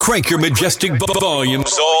Crank your majestic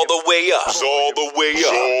volumes all the way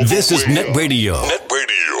up. This is Net Radio.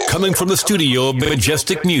 Coming from the studio of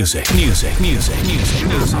Majestic Music.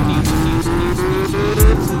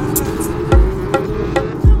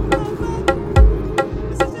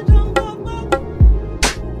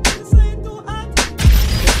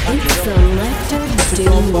 She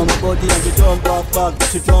jump on my body and she jump off back.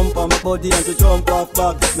 She jump on my body and she jump off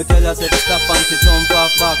back. Me tell her say to stop and she jump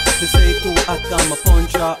off back. She say too hot and my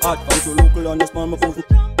punch her hot. And she look on the smile my phone.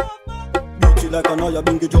 Beat she like an oil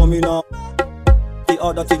bingy drumming now. The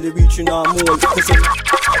other till they reaching her mole. She say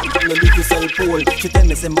me leave you sell pole. She tell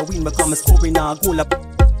me say my win me come scoring a goal.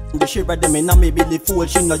 The shiver them in a me belly fool.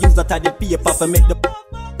 She no use that as the paper for make the.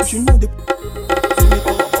 She know the.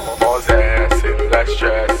 More stressing, less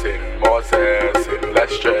stressing. More stressing,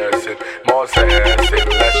 less stressing. More stressing,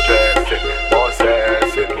 less stressing. More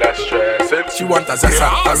stressing, less stressing. She want a zessa,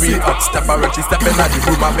 a real hot stepper. When she step in the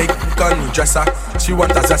room, I make gun dresser. She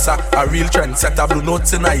want a zessa, a real trendsetter. Blue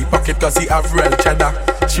notes in her pocket cause he have real cheddar.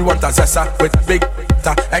 She want a zessa with big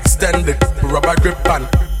extended rubber grip and.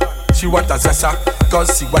 She want a zessa,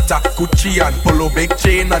 cause she want a Gucci and polo big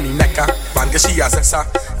chain on the necker. Man, cause she a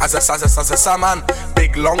zessa man.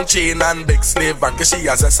 Big long chain and big slave man, cause she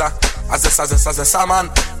a zessa man.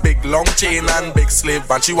 Big long chain and big slave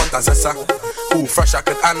man, she want a zessa. Who fresh I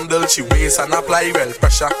could handle, she weighs and apply well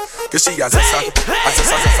pressure. Cause she a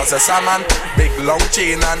zessa man. Big long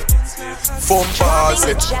chain and foam bars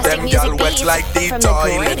it. Them gal wet like the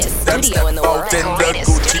toilet. Them step out in the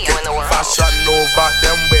Gucci kit. Fashion over,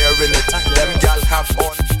 them wearing it. Them gal have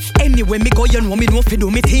on. Anyway, me go, you know me know fi do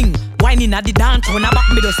me thing. Whining at the dance, when I back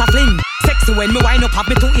me just a fling. Sexy when me wind up, have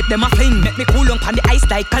me to hip them a fling. Make me cool on the ice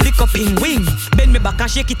like a lick up ping wing. Bend me back and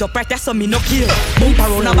shake it up right there so me no care. Bump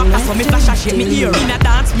around a back so me flash and shake me ear. In a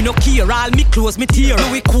dance, me no care, all me close me tear.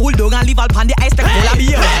 Do we cool down and leave all pan the ice like polar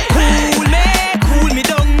beer. Cool me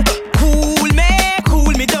down.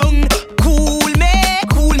 Cool me down. Cool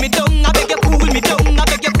me down. I beg you cool me down. I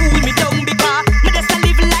beg you cool me down because me just a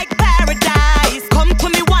live like paradise. Come to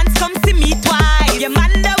me once, come see me twice. Your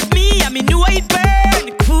man love me, and me know it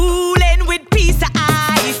burn. Cooling with piece of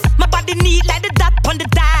ice. My body neat like the dot on the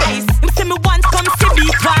dice. Him see me once, come see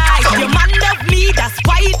me twice. Your man love me, that's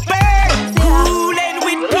why it burn. Cooling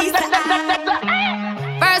with piece of ice.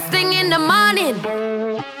 First thing in the morning,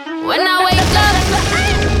 when I wake up,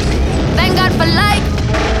 thank God for life.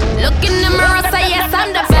 Look in the mirror, say yes,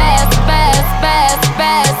 I'm the best.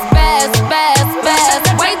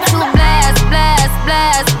 Way too blessed. Yes, I'm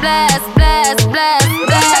the best.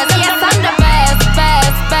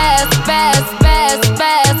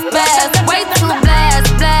 Way too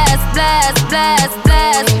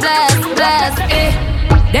blessed.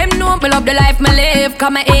 Them know me love the life me live,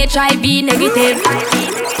 cause my HIV negative.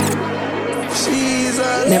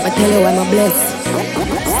 Jesus. Never tell you I'm a blessed.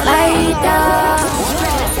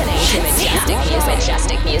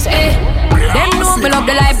 Majestic music. Them know me love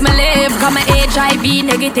the life me live, cause my HIV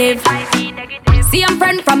negative. Same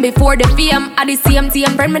friend from before the fame, at the same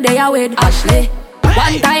friend me there with Ashley.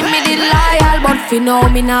 One time me did loyal, but for now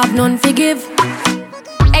me not have none forgive.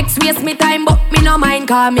 Ex waste me time, but me no mind,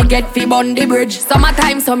 cause me get fi bun the bridge.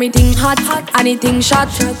 Summertime, so me think hot, anything shot.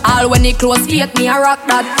 All when it close gate, me a rock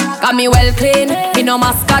that. Cause me well clean, me no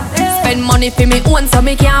mascot. Spend money for me own, so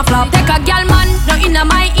me can't flop. Take a girl man, no inna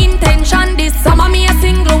my intention. This summer me a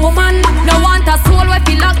single woman. No want a soul where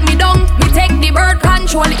fi lock me down. Me take the birth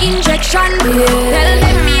control injection. Tell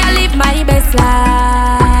them me I live my best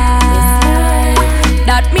life.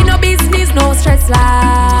 That me no business, no stress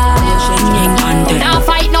life. Now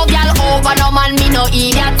fight no girl over no man, me no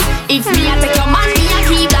idiot. If me a take your man, me a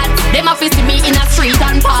keep that. Them a fi see me in a street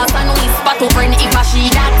and pass and whisper to friend if a she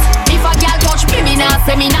that. If a girl touch me, me nah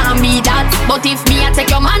say me nah me that. But if me a take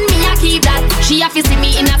your man, me a keep that. She a fi see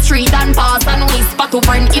me in a street and pass and whisper to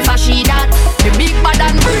friend if a she that. Me big bad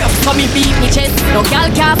and brave, so me beat me chest. No girl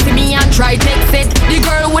can't see me and try text it. The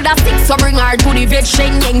girl with a stick, so bring her to the vet.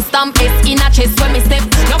 Sheng yang stamp it in a chest when me step.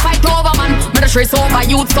 No fight over man, me the stress over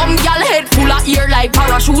youth. Some girl head full of ear like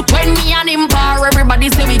parachute. When me and him par, everybody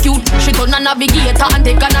say we cute. She turn a navigator and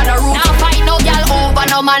take another route. Now fight no girl over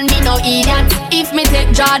no man, me no idiot. If me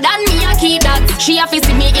take Jordan, me a keep that. She a fi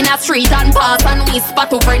see me in a street and pass and whisper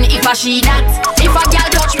to friend if a she that. If a girl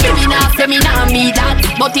touch me, me nah say me nah me that.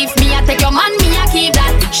 But if me a take your man, me a keep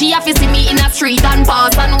that. She a fi see me in a street and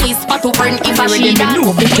pass and whisper to friend if a she that.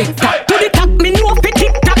 To the top, me know fi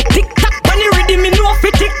tick tock, tick tock. When you ready, me know fi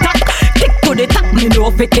tick tock. Tick to the top, me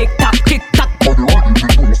know fi tick tock, tick tock.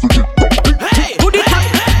 Hey, to the top,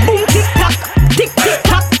 boom tick tock, tick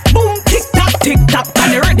tock, boom tick tock.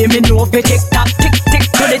 When you ready, me know fi tick tock, tick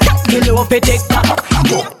to the top, me know fi tick tock.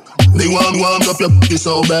 They want up your pussy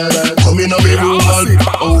so bad. Come in a bedroom and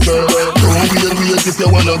oh girl, don't wait if you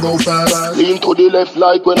wanna go fast. Lean to the left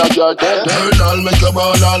like when I get there. Girl, I'll make you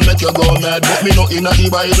ball, I'll make you go mad. But me not in the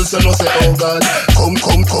Bible, so no say oh God. Come,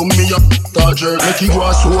 me up, toucher. Make you go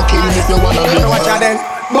soaking if you wanna be hard.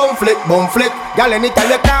 Bum flick, girl, anytime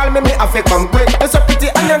you call me, I feel come quick. You're so pretty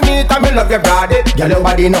underneath, and me love your body. Girl, your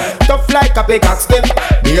body no tough like a pickaxe stick.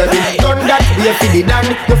 Baby, done that, be a fiddy done.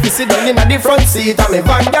 You fi sit down in the front seat of me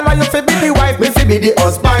van. Girl, you fi be the wife, me fi be the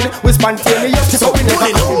husband. We spontaneous, so we never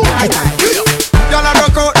go. Girl, I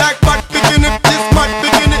rock out like bad bikini. This mad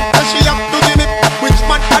bikini, and she have to give me. Which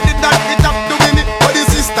man had it that it have to give me? But the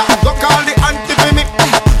sister, go call the auntie for me.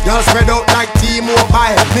 Girl spread out like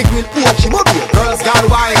T-Mobile. Make me watch him up here. Girls gone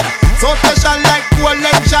wild. So special like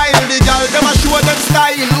golden child. The girl them a show them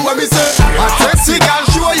style. What me say? A sexy girl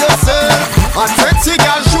show yourself. A sexy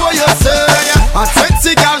girl show yourself. A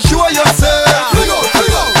sexy girl show yourself. Fling out,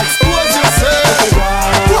 expose yourself.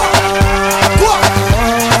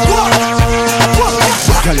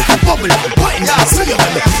 Girl if you bubble up, wine down, see you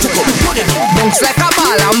when me take up, put it up. Bounce like a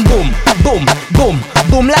ball and boom, boom, boom.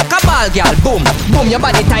 Boom like a ball, girl, boom. Boom, your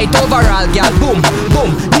body tight overall, girl, boom,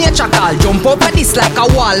 boom. Nature call, jump over this like a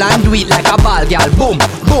wall and do it like a ball, girl, boom,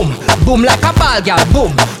 boom. Boom like a ball, girl,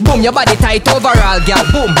 boom, boom. Your body tight overall, girl,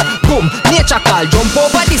 boom, boom. Nature call, jump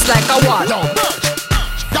over this like a wall.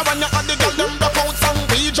 Yeah, when you add the girl them block out song,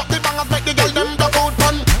 we drop the bangers make the girl them block out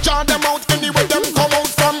run. Jar them out anywhere them come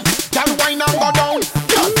out from. Girl, wine and go down.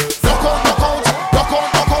 Girl, rock out, rock out, rock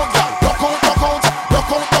out, rock out, girl, rock out, rock out,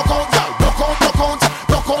 rock out, rock out, girl, rock out,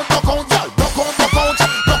 rock out.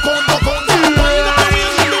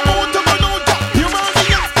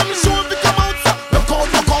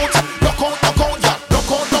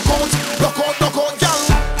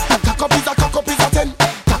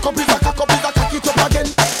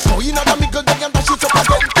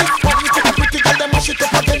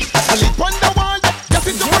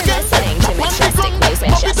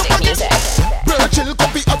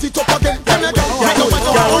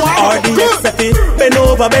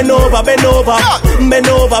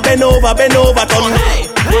 Bend over, turn.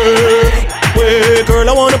 Way, girl,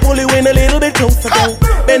 I wanna pull you in a little bit closer, girl.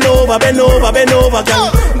 Bend over, girl. Bend over,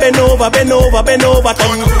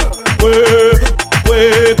 turn.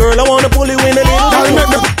 Way, girl, I wanna pull you in a little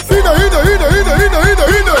bit.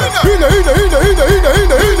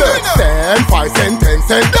 Stand 5 cent, 10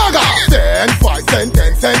 cent, dagger. Stand 5 cent,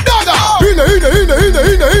 10 cent, dagger.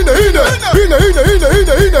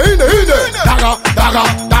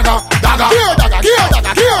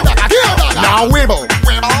 Now wibble,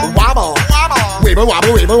 wobble, wibble,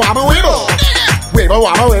 wobble, wibble, wobble, wibble, wibble,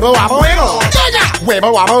 wobble, wibble, wobble, wibble,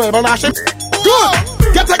 wibble, wobble, wibble, now shit.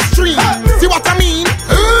 Good, get extreme. See what I mean?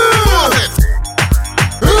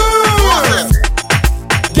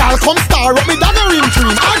 Y'all come star up me daggering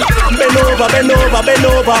dream. Bend over,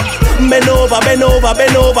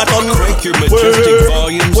 turn. Crank your majestic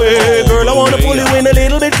volumes. Way, girl, I wanna pull you in a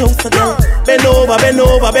little bit closer, girl. Bend over,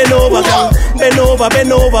 girl. Bend over,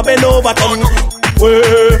 turn.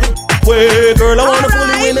 Way, girl, I wanna pull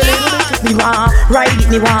you in a little bit. Me want ride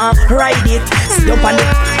it. Sit up on it,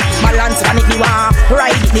 balance on it. Me want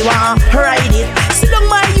ride it. Sit down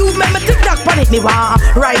my youth, make me tick tock on it. Me want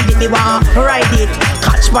ride it.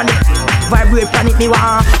 Catch on it, vibrate on it. Me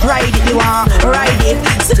want ride it.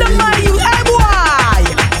 Sit down my youth, hey boy.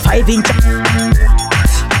 5 inch,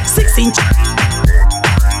 6 inch,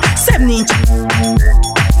 7 inch,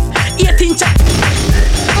 8 inch.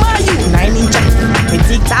 My youth, 9 inch. Me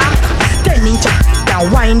tick tock, 10 inch. Now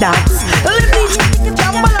wind that. 11 inch,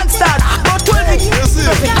 can balance that. But 12 inch,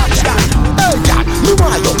 catch that. Hey God, me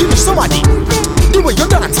want you give me somebody. The way you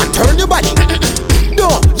dance and turn your body. No,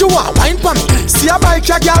 you want wine for me. See a bike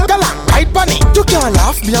a girl gala right for me. You can't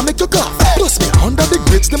laugh, me I make you cough. Plus me under the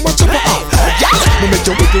grits, them much of a off. Yeah, me make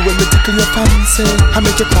you wiggle when me tickle your fancy. I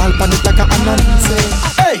make you call pan it like a anansi.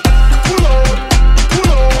 Hey, pull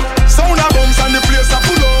out, sound a bounce and the place a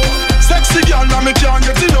pull out. Sexy girl, now me can't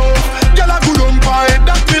get enough. Girl a good on pie,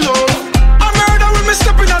 that me love. I murder when me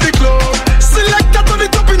step in at the club. Select that on the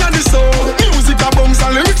top in at the soul. Music a bounce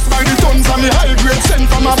and lyrics by the tons and the high grade sent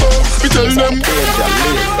from above. We tell them.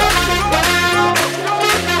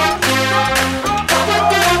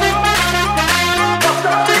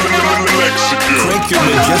 Crank your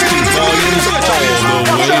majestic volumes all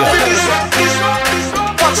the way up.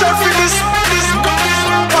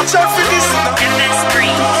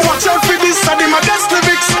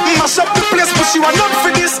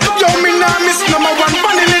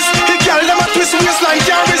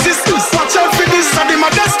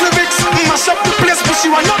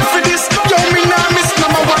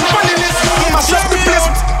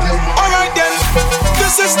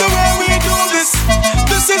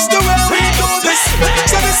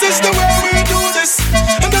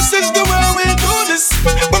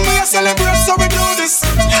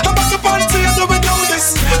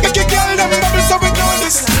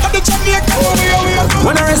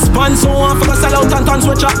 respond, so I for sell out and turn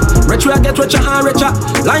switcher. Rich will get richer and richer.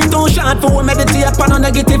 Line too short for we meditate on a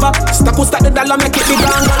negative. Stack the dollar, make it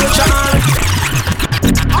bigger and go richer and richer.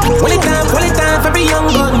 Money time for every young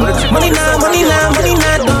gun. Money now done.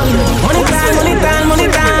 Money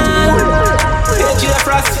time. Hey, Jeff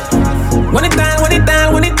Frost. Money time.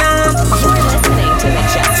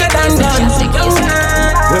 Sit and done.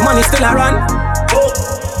 When money still around.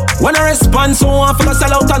 When I respond, so I for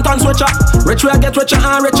sell out and turn switcher. Rich will get richer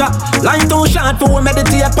and richer. Line too short for we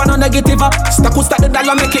meditate on a negative. Stack the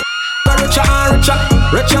dollar, make it richer and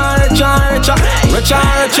richer.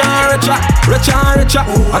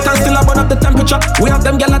 I can still burn up the temperature. We have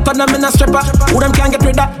them gyal turn them in a stripper. Who them can't get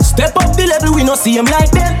rid of? Step up the level, we no see them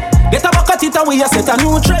like them. Get a bucket it and we a set a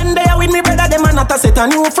new trend. They are with me brother, them a not a set a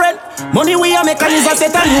new friend. Money we a make and is a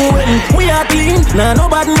set a new end. We are clean, nah no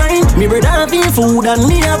bad mind. Me brother have him food and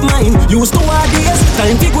me have mine. Used to hard days,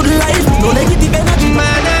 time for good life. No negative energy,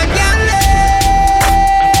 man.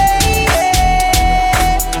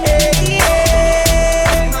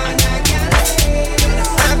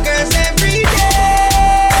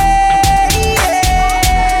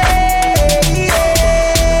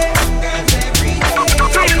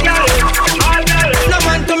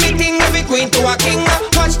 To a king,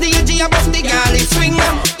 watch the UG above the galley swing.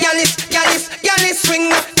 Galley swing.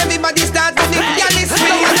 Everybody start with the galley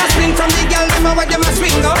swing. And I swing from the gal, them a what them a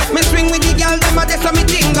swing. Me swing with the gal, them a that's how me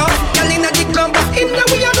ting. Gal inna the club, in the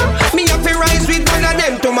we a go. Me have to rise with one of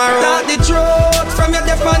them tomorrow. Start the truth from your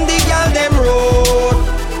def on the gal them road.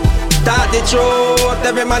 Start the truth,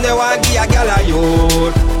 every man they want give a gal a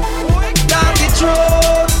youth. Start the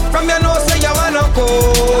truth from your nose say you wanna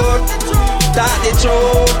coat. Start the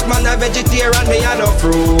truth, man a vegetarian, me a no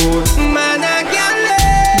fruit. Man a galley.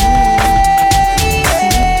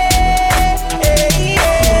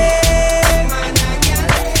 Man a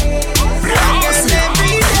galley. Girls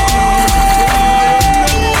every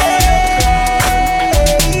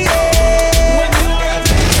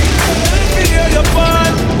Hear your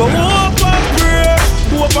part, but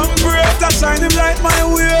hope and pray, that shine him light my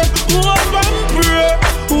way.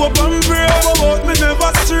 Hope and pray, about me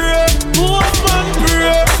never stray. Hope and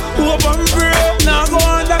pray, now go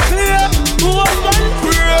on the clear. Hope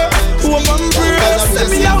and pray, send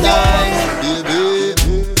me away.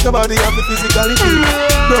 Nobody have the physicality.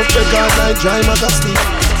 Broke records like dry magazine.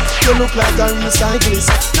 You look like a real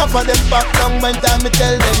cyclist. Enough of them back down when time me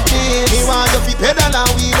tell them this. Me want you fi pedal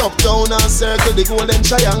and wheel up down and circle the golden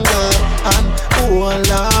triangle. And hold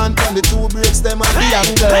on from the two brakes them and the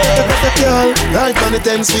angle. Girl, ride on the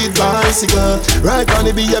 10-speed bicycle. Ride on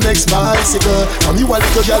the BMX bicycle. From you a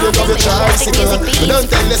little girl you love your tricycle. We don't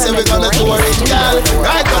tell you say we gonna do it, girl.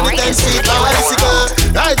 Ride on the 10-speed bicycle.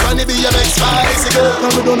 Ride on the BMX bicycle.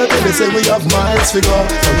 And we gonna tell you say we have miles to go.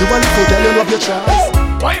 From you a little girl you love your tricycle.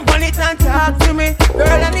 Wine on it and talk to me. Girl,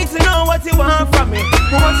 I need to know what you want from me.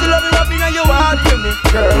 Who wants to love you up in your heart to me?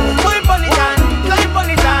 Girl, wine on it and climb on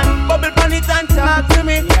it and bubble on it and talk to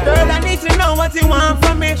me. Girl, I need to know what you want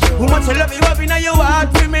from me. Who wants to love you up in your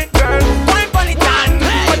heart to me? Girl, wine on it and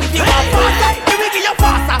but if you want faster, we will give you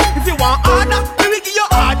faster. If you want harder, we will give you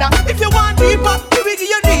harder. If you want deeper, we will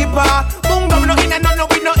give you deeper. Boom, boom, no in and no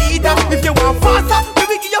we no either. If you want faster, we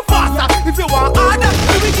will give you faster. If you want harder,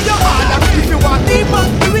 we will give you harder. If you want deeper,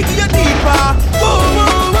 we will give you deeper.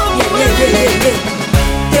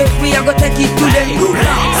 Yeah. We are gonna take it to them.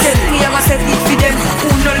 Set we are gonna set it for them. Who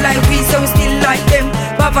no like we, so we still like them.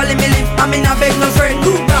 Papa let me live, I mean I beg no friend.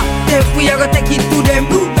 Yeah, we are gonna take it to them.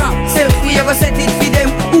 Set we are gonna set it for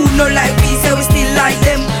them. Who no like we, so we still like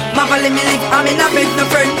them. Papa let me live, I mean I beg no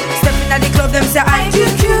friend. Stepping at the club, them say I do.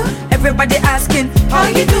 Everybody asking how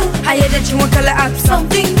you do. I hear that you want to have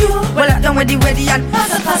something new. Well I done with the ready and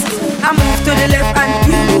I move to the left and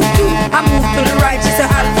you move too. I move to the right, she say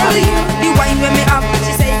I'll follow you. The wine when me up,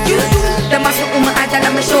 she say you do. Them must look my eye and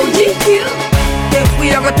I'ma show GQ. If we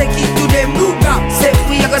are gonna take it to them, say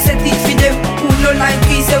we are gonna set it for them. Who no like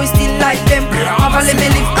we, say we still like them. Mama let me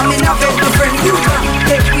live, I mean I beg no friend.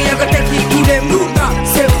 If we are gonna take it to them,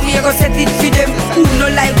 say we are gonna set it for them. Who no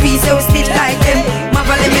like we, say we still like them.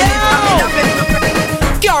 Mama let me live, I mean I beg no friend.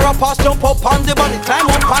 Cara pass, jump up on the body, climb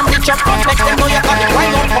up on the chop, make them know you got it.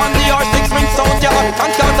 Climb up on the R6 ring sound, you got it.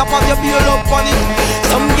 And count up on your build up on it.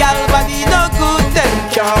 Some gal body no good, them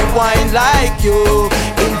can't whine like you.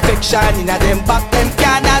 Infection in a them back, them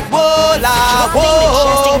cannot roll out.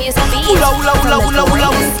 Hula hula hula hula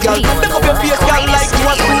hula hoop, gal. Make up your face, gal, like you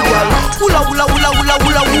a school gal. Hula hula hula hula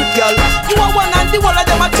hula hoop, gal. You are one and the one of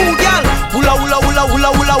them are two, gal. Hula hula hula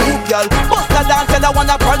hula hula hoop, gal. Bust a dance and I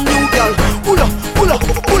want a brand new gal. Hula hula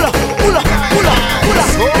hula hula hula hula.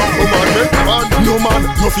 No man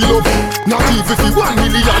no feel up. Not even if you 1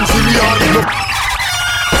 million zillion. No.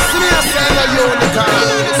 See me a sign of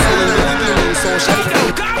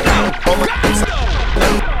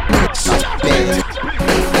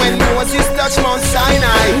when Moses touch Mount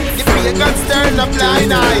Sinai, the pagans turn a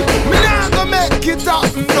blind eye. Me nah go make it up,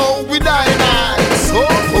 no, we die. So,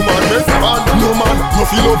 man, no man, no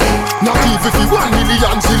feel up. Not even if you 1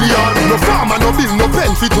 million zillion. No farmer, no bill, no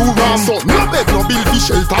pen for 2 ram. So, no bed, no bill for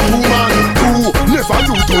shelter 2 man. 2, never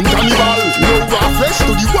you turn cannibal. No raw flesh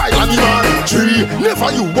to the wild animal. 3, never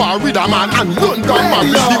you war with a man and run down man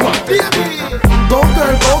with the man. Go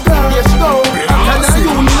girl, there she go. And I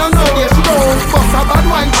you me no know, there she go. Bust a bad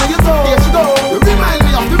wine on your toe, there she go. Remind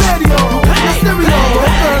me of the radio, the stereo. Go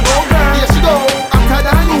girl, there she go. After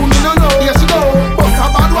that you me no know, there she go. Bust a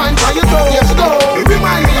bad wine on your toe, there she go.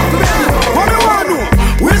 Remind me of the radio. What me want to?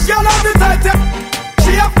 Which girl have the tightest?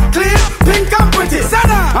 She have clean, pink and pretty.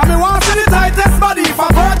 And me want see the tightest body. If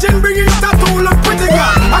a virgin bring it tattoo look pretty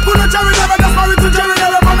girl. I couldn't Jerry never just married to Jerry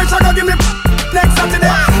never. Promise I go give me next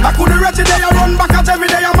Saturday. I couldn't Reggie day, I run back at every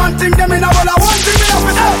day. A man think them in a world, I want thing me up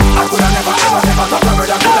with them. I coulda never ever touch a bird.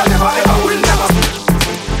 I coulda never ever will never.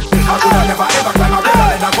 I coulda never ever climb a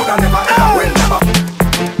bed. I coulda never ever will never.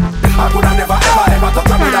 I coulda never ever touch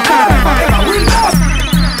a bird. I coulda never ever will never.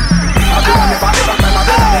 I coulda never ever climb a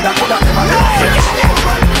bed. I coulda never ever.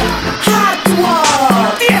 Hot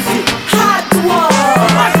war, yes, hot war,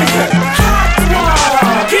 hot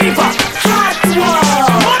war, Kiva, hot war.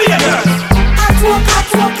 What are you doing? Hot war.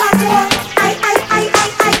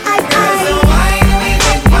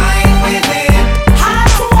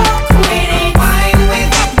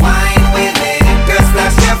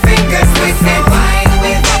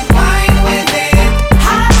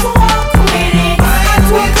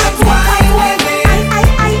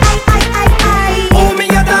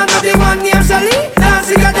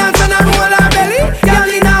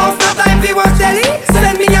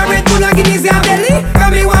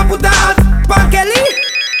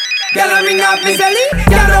 Me belly,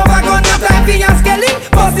 get over gun, not like me and Skelly.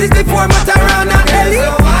 Bust this before much around and belly.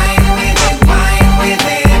 So wine with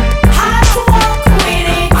it. Hard to walk with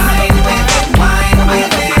it. Wine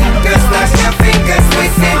with it. Just slash your fingers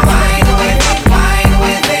with it. Wine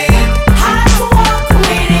with it. Hard to walk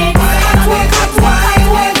with it. Hard to walk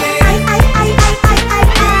with it.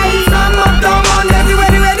 Some up down on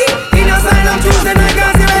everybody ready. Innocent on Tuesday night,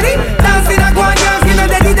 girls you ready? Dancing a go on, girls you know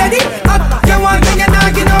daddy. Up, you want thing and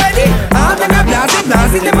not get no ready.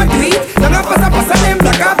 Blast it, them a tweet. Don't have pass them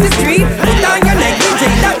block off the street. Put down your neck,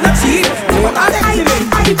 DJ, that not cheap.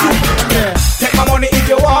 Take my money if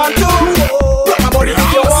you want to. Take my money if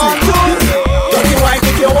you want to. Take your wife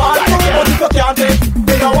if you want to. But if you can't take,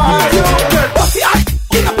 they don't want you. What's the act?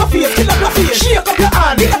 Kill up your face, kill up your face. Shake up your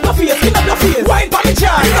hand, kill up your face, kill up your face. Wine for the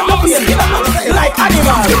charm, kill up your face, kill up your face. Like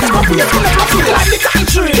animals, kill up your face, kill up your face. Like the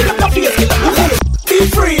country, kill up your face, kill up your face. Be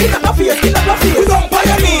free, kill up your face, kill up your face. We don't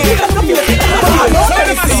pioneer, kill up your face, kill up your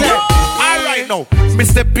face. Alright now, me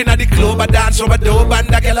step in at the club, I dance over the dope, and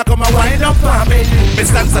the girl come and wind up on me. Me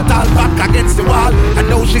stands a tall back against the wall, and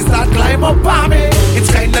now she start climb up on me. It's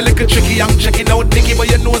kinda little tricky, I'm checking out Nicky, but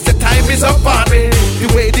you know the time is up on me. The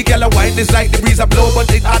way the girl wind is like the breeze a blow, but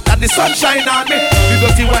it hot and the sunshine on me. The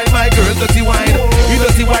dirty wine, my girl, dirty wine. The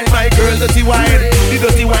dirty wine, my girl, dirty wine. The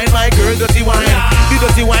dirty wine, my girl, dirty wine. The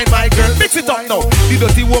dirty wine, my girl, mix it up now. The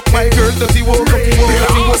dirty walk, my girl, dirty walk. The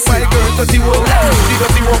dirty walk, my girl, dirty walk. The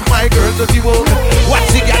dirty walk, my girl, dirty walk. Watch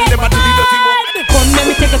the girl, them a do the dirty walk. Come let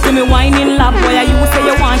me take you to me whining lab. Where you say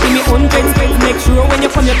you want give me 100 straight. Make sure when you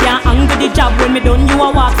come you can't angle the job. When me done you a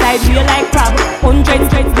walk side real like crab. 100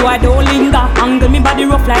 straight, do I don't linger. Angle me body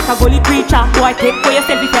rough like a gully creature. So I take for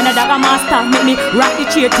yourself if you're not dagger master. Make me rock the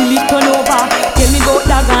chair till it turn over. Tell me about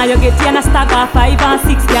dagger, you get in a stagger. 5 and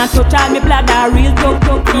 6 can't touch all me bladder. Real talk,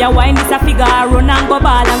 your wine is a figure. Run and go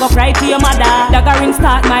ball and go cry to your mother. Dagger ring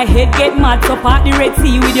start, my head get mad. So part the Red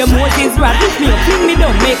Sea with your Moses rod. Me up, fling me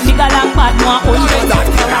down, make me galang bad. More 100.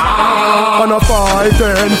 On a 5,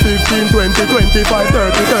 10, 15, 20, 25,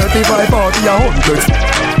 30, 35, 40, 100,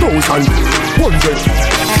 1,000,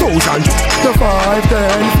 100,000. The 5, 10,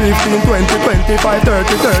 15, 20, 25,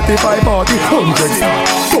 30, 35, 40,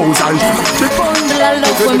 100,000.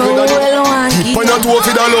 Tip on your toe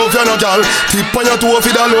for the love, you know, gal. Tip on your toe for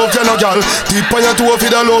the love, you know, gal. Tip on your toe for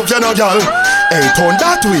the love, you know, gal. Hey, turn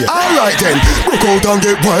that way. Alright then. Broke out and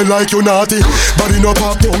get wild like you naughty. Body no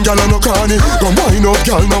pop down, gal and no carny. Come wind up,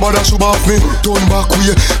 gal, nobody should off me. Turn back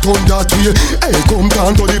way, turn that way. Hey, come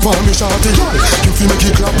down to the palm, me shawty. You feel make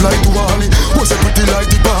it clap like Duali. Was it pretty like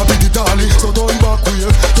the Barbie, the Dolly. So turn back way,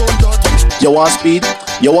 turn that way. You want speed?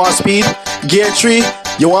 You want speed? Gear 3.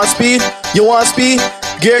 You want speed? You want speed?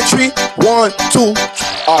 Gear 3. 1, 2.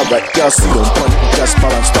 Alright, girl, sit down, one, just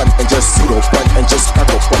balance one, and just sit down, one, and just back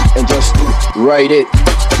up one, and just ride it,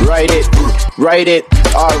 ride it, ride it.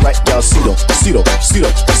 Alright, girl, sit down, sit down, sit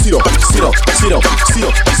down, sit down, sit down, sit down, sit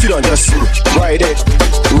down, sit down, just ride it,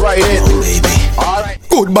 baby. Alright,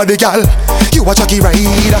 good body, girl. You a jockey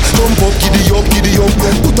rider. Jump up, giddy up, giddy up.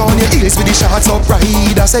 Put on your heels with the shorts up,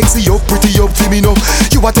 rider. Sexy up, pretty up, feel me now.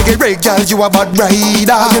 You a take a break, girl. You a bad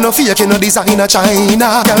rider. You no fake, you no designer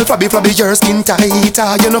China. Girl, flabby, flabby, your skin tighter.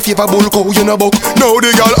 You no favor bull cow, you no buck. Now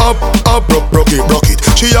the girl up, up, broke it.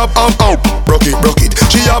 She up, broke it.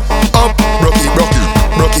 She up, broke it.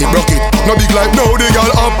 No big life. Now the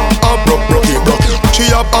girl up, broke it.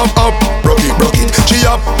 She up, broke it. She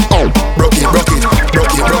up, broke it.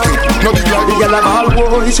 No big life. The girl a all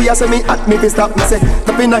boy, she a say me at me fi stop. Me say,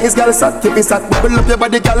 top inna his girl sat, you fi sat. Bubble up your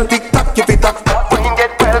body, girl, tick tock, you fi tock. When you get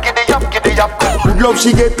well, giddy up. Good love,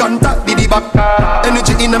 she get contact, diddy back.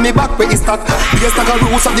 Energy inna me back, where is that? Biggest like a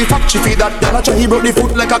rose of the fact, she feed that. Girl a try, he broke the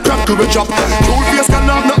foot like a crack to a chop. Cool face can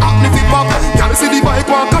have no acne fi pop. Girl see the bike,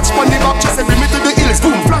 one catch pon the back. She say, bring me to the hills,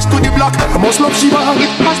 boom, flash to the block. I must love she bang, it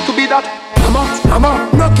has to be that.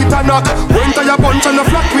 Mama, knock it a knock. Went to your bunch and a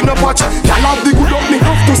flat with no patch. Y'all have the good up, me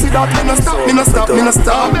have to see that. Me no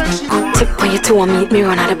stop. Tip on your toe and meet me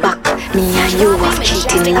run at the back. Me and you have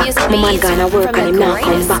cheating luck. My man gonna work and him now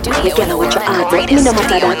come back. Me girl with your heart break, me no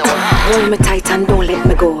matter that. Hold me tight and don't let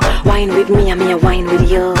me go. Wine with me and me a wine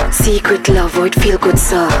with you. Secret love, oh it feel good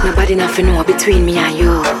sir. Nobody nothing know between me and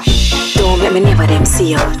you. Don't make me never them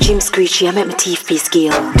see you. Jim screechy, I make my teeth be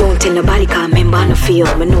skill. Don't tell nobody cause member no feel.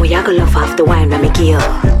 Me know you gonna love half the wine when me give.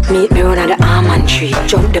 Meet me run on the almond tree.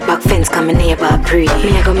 Jump the back fence cause me neighbor pre.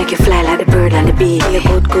 Me I gonna make you fly like the bird and the bee.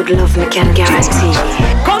 Your good love me can guarantee.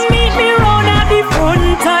 Come meet me round at the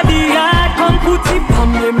front of the yard. Come put it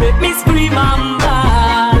on me, make me scream and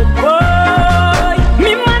ball. Boy,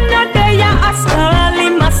 me man not there, ya a style,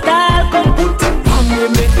 him a style. Come put it on me,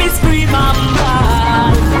 make me scream and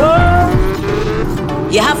ball. Boy.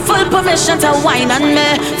 You have full permission to whine on me,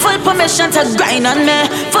 full permission to grind on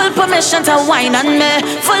me, full permission to whine on me,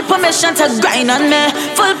 full permission to grind on me,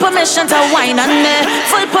 full permission to whine on me,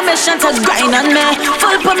 full permission to grind on me,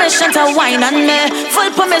 full permission to whine on me,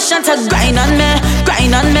 full permission to grind on me,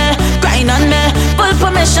 grind on me, grind on me, full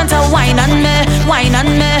permission to whine on me, whine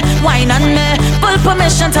on me, whine on me, full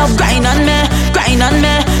permission to grind on me, grind on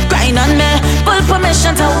me, grind on me, full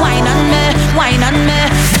permission to whine on me, whine on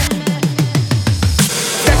me.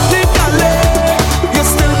 You're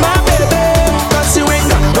still my baby, cause you ain't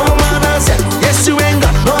got no manners yet. Yes, you ain't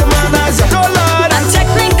got no manners yet. Oh Lord, and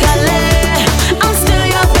technically, I'm still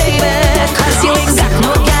your baby, cause you ain't got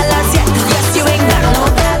no galas yet. Yes, you ain't got no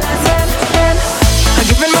galas yet. I'm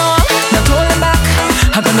giving more, not holding back.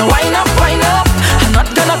 I'm gonna wind up. I'm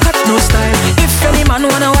not gonna cut no style. If any man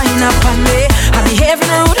wanna wind up on me, I'm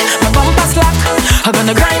behaving rude, my bumper slack. I'm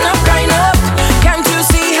gonna grind up. Can't you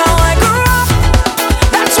see how I grew up?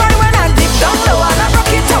 That's why when I dip down low and I rock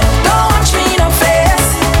it up, don't watch me in the face.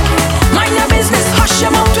 Mind your business, hush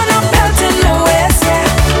your mouth when I'm belting the waist, yeah.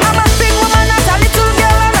 I'm a big woman, not a little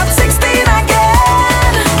girl, I'm not 16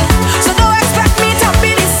 again. So don't expect me to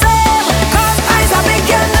be the same, cause eyes are big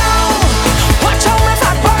girl now. Watch how my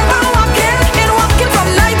fat bum walking from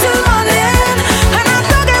night till morning. And I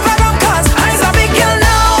don't give a damn cause eyes are big girl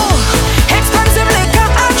now. Expensive liquor,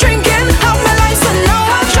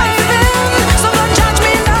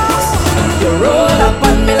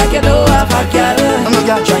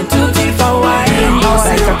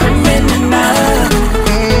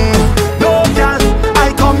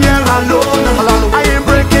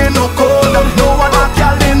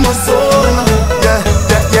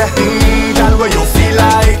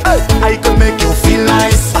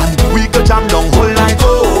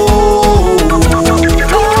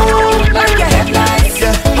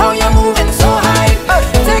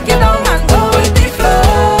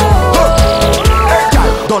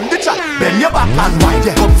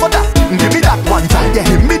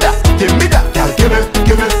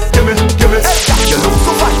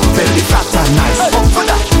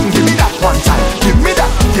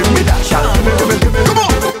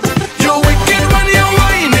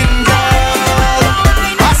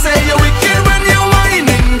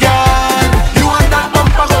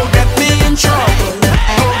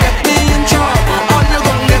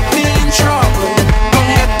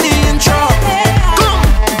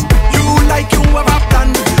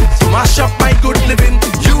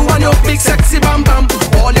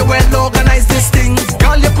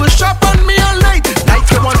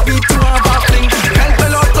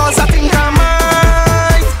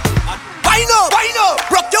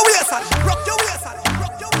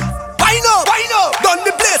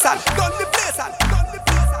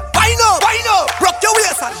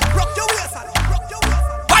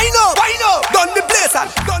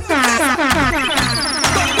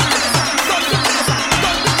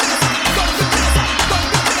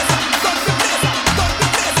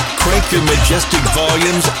 your majestic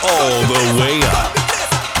volumes all the way up.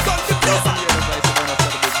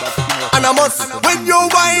 And I must, when you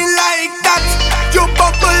whine like that, you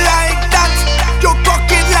bubble like that, you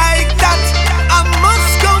cock it like that, I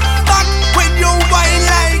must come back. When you whine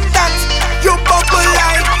like that, you bubble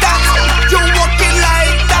like that, you walk it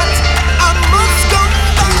like that, I must come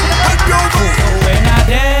back. When you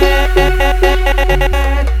dead,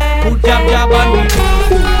 put jab on me.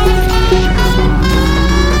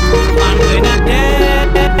 And when I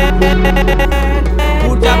dead,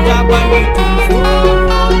 put jab on me too.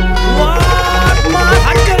 What man?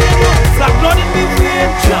 I tell you, black blood in me vein,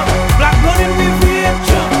 black blood in me vein,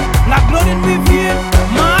 black blood in me vein.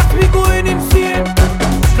 Mass we going insane.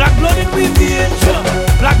 Black blood in me vein,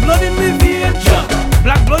 black blood in me vein,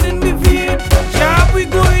 black blood in me vein. Sharp we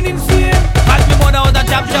going insane. As me mother was a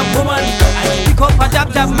jab woman, I pick up a jab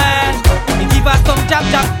man. He give us some jab.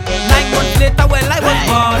 9 months later, well I was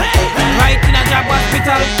born. Right in a jab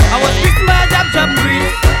hospital, I was fixed by a jab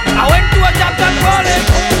priest. I went to a jab college.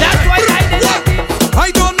 That's why I did it. I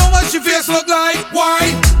don't know what she face look like.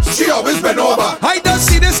 Why? She always been over. I just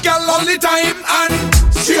see this girl all the time and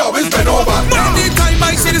she always been over. Anytime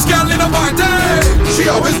I see this girl in a party, she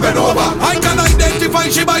always been over. I can identify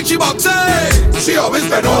she by she boxy. She always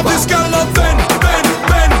been over. This girl love Ben.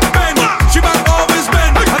 She back always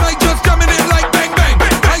been. And I just jamming it like bang bang.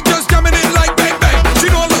 I just jamming it like bang bang. She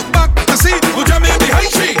don't look back to see who jamming behind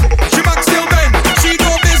she. She back still bend. She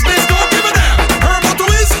no business, don't give a damn. Her motto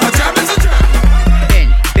is a jam is a jam.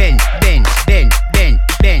 Ben.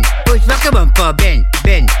 Push back a bumper, Ben.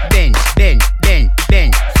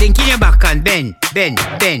 Sink in your back and Ben.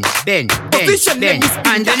 Officially,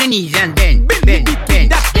 hands on the knees and Ben.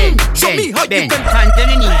 Show me how you can hands on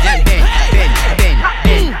the knees and Ben.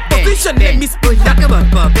 Officially, Miss Push back a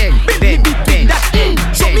bumper, Ben.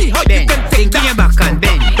 Show me how you can sink in your back and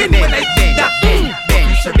Ben.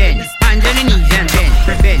 Hands on the knees and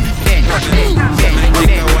Ben.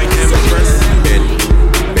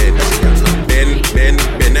 Ben,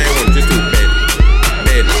 I want you to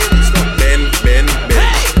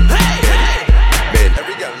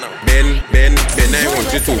Ben, I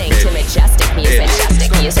want you to Majestic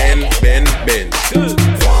music. Ben.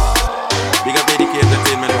 Big up ADK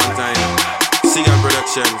Entertainment one time. Singer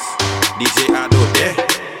Productions, DJ Ado, yeah.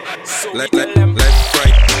 Left,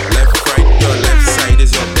 right, your left side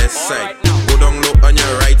is your best side. Go down low on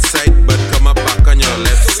your right side, but come up back on your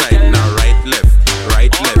left side. Now right, left.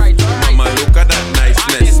 Mama, look at that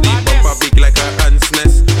niceness. The bumper big like a ant's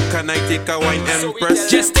nest. Can I take a wine, Empress?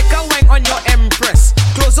 Just take a wine on your Empress.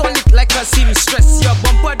 Clothes on it like a seamstress. Your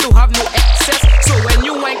bumper do have no excess, so when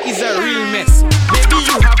you wine is a real mess. Baby,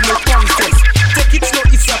 you have no contest. Take it slow,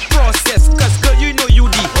 it's a process. Cause girl, you know you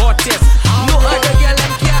the hottest. No other girl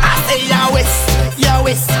like you. I say your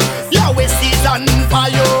waist is on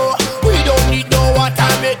fire. We don't need no water,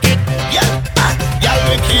 make it. Yeah,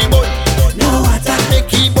 make keyboard. No water, make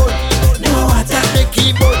keyboard. No water, make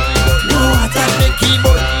keyboard. No water, make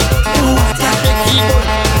keyboard. No water, make keyboard.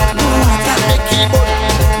 No water, make keyboard.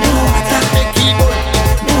 No water, make keyboard.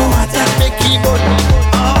 No water, make keyboard.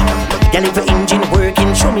 Girl, if your engine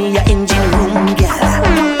working, show me your engine room, girl.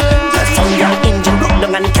 Just found your engine broke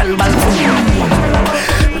down and can reverse.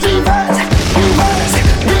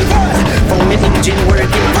 Found the engine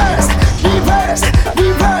working first. Reverse.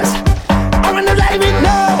 I wanna drive it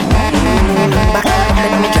now.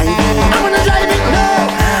 Let me drive it. I wanna drive it now.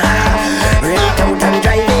 Right out and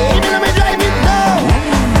drive it. Let me drive it now.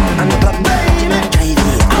 And the baby, drive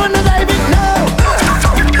it. I wanna drive it now.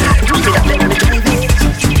 Let me drive it.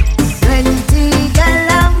 Plenty girl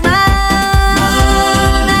of mine,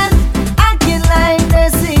 I can like the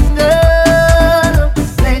single.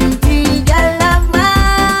 Plenty girl of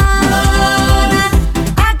mine,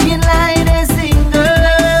 I can like the single.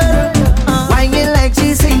 Whining like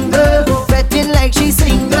she's single, betting like she's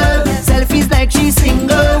single, selfies like she's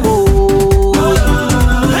single.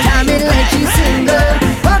 Jamming like she's single,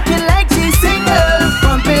 walking like she's single,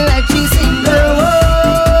 pumping like she's single.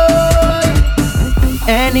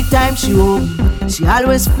 Anytime she home, she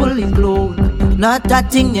always fully glowed, not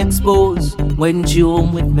that thing exposed. When she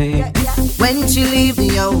home with me, when she leave the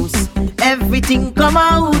house, everything come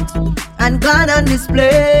out and gone on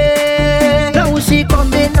display. Now she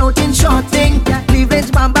coming out in short thing,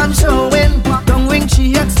 cleavage bam showing, tongue ring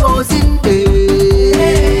she exposing.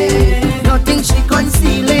 Nothing she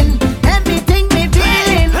concealing, everything me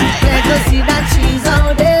feeling. Let us see that she's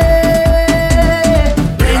out there.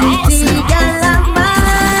 Plenty girl of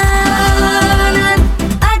mine,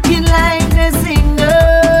 acting like the single.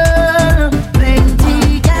 Plenty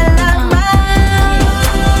girl of mine,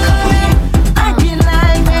 acting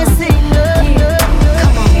like the single.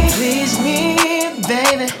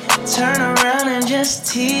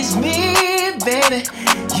 baby.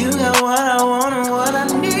 You got what I want and what I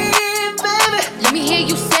need, baby. Let me hear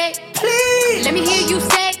you say, please. Let me hear you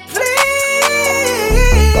say, please.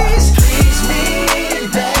 Please me,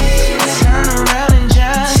 baby. Turn around and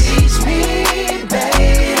just tease me,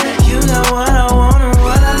 baby. You got what I want and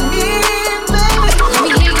what I need, baby. Let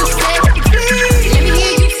me hear you say, please. Let me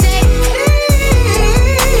hear you say,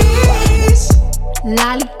 please.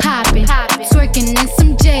 Lollipopping, twerking in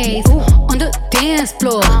some J's on the dance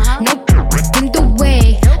floor. No in the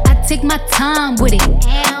way. I take my time with it.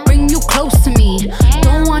 Bring you close to me.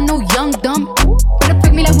 Don't want no young dumb. Better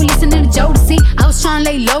pick me like we listening to Jodeci. I was trying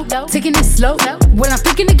to lay low, taking it slow. Well, I'm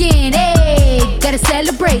freaking again. Hey, gotta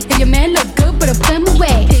celebrate. If your man look good, better put him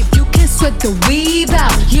away. If you can sweat the weave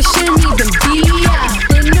out, you shouldn't even be out.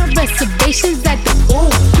 There no reservations at the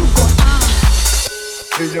pool. You go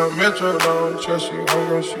If your metro don't trust you, I'm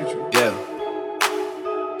gon' shoot you. Yeah.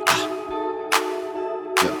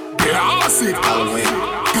 Halloween.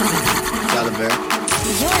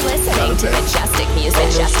 You're listening to Majestic Music.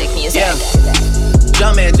 Majestic Music. Yeah.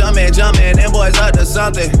 Jumpin', them boys up to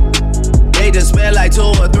something. They just spent like 2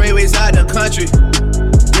 or 3 weeks out the country.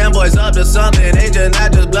 Them boys up to something, they just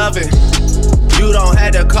not just bluffing. You don't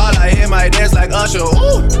have to call, I hear my dance like Usher.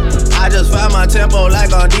 Ooh. I just found my tempo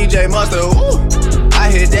like on DJ Mustard. Ooh. I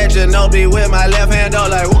hit that Ginobili with my left hand, though,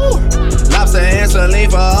 like woo. Lobster and saline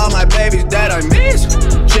for all my babies that I miss.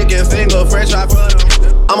 Chicken finger, french fry for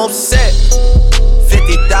them. I'm upset.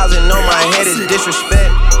 50,000 on my head is disrespect.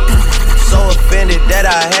 So offended that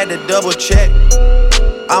I had to double check.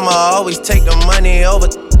 I'ma always take the money over.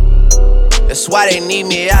 That's why they need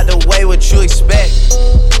me out the way, what you expect.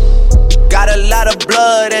 Got a lot of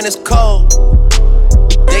blood and it's cold.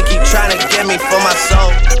 They keep trying to get me for my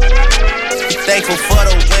soul. Be thankful for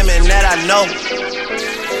the women that I know.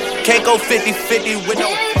 Can't go 50-50 with no.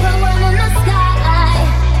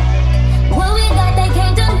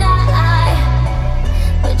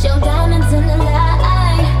 Your diamonds in the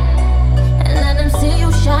light, and let them see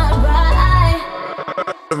you shine bright.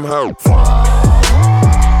 Hold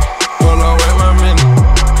on, wait 1 minute.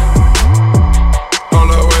 Hold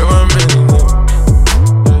on, wait 1 minute.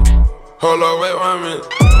 Hold on, wait 1 minute.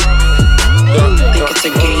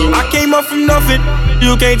 I came up from nothing,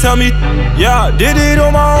 you can't tell me. Yeah, did it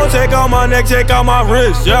on my own, take out my neck, take out my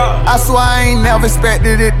wrist, yeah. I swear I ain't never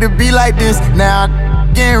expected it to be like this. Now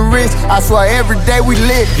getting rich, I swear every day we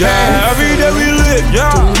lit. Yeah, every day we lit,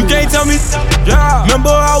 yeah. You can't tell me, yeah.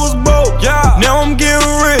 Remember I was broke, yeah. Now I'm getting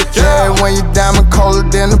rich, yeah. When you diamond colder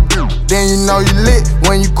than a then you know you lit.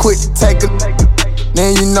 When you quit to take a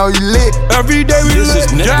then you know you lit. Every day we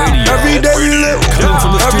lit, yeah. Every day we lit,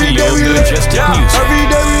 yeah. Every day we lit, yeah. Every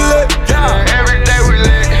day we lit, yeah. Every day we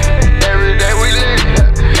lit. Every day we lit.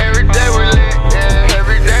 Every day we lit. Yeah.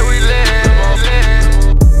 Every day we lit.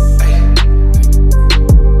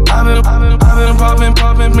 I've been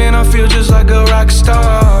poppin', man, I feel just like a rock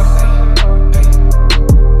star.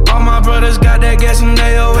 All my brothers got that gas and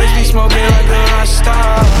they always be smoking like a rock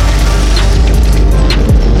star.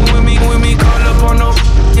 When me call up on no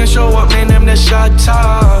and show up, man, them the shot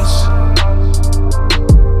toss.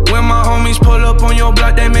 When my homies pull up on your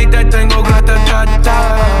block, they make that thing go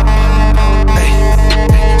grata-ta-ta.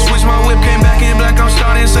 Switch my whip, came back in black, I'm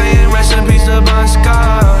starting saying rest in peace to Bon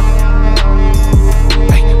Scott.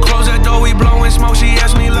 Close that door, we blowing smoke, she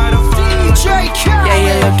asked me light a fire. Yeah,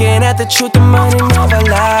 you're looking at the truth, the money never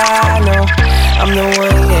lie, no. I'm the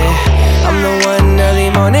one, yeah. I'm the one early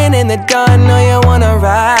morning in the dawn, know you wanna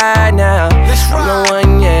ride now. I'm the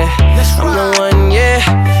one, yeah. I'm the one, yeah.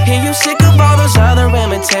 Hear you sick of all those other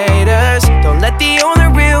imitators. Don't let the only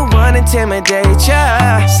real one intimidate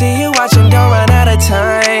ya. See you watching, don't run out of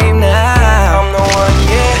time now. I'm the one,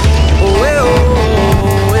 yeah. Ooh, ooh,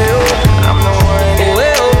 ooh. I'm the one, yeah.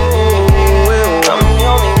 Ooh, ooh, I'm the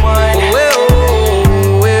only one. Ooh,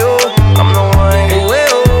 ooh, I'm the one. Ooh,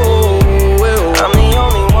 ooh, I'm the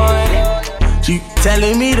only one. Keep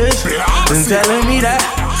telling me this and telling me that.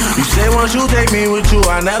 You say once you take me with you,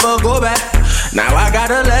 I never go back. Now I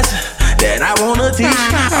got a lesson that I wanna teach.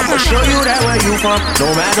 I'ma show you that where you from,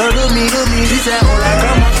 no matter to me. She said, hola,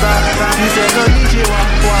 come on, stop. She said, konnichiwa.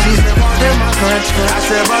 She said, pardon my French. I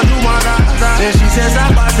said, bonjour, my God. Then she said,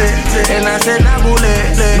 sabate. And I said, nabule.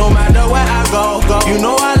 No matter where I go, you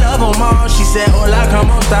know I love them all. She said, hola, come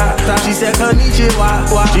on, stop. She said, konnichiwa.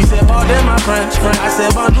 She said, pardon my French. I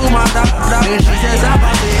said, bonjour, my God. Then she said,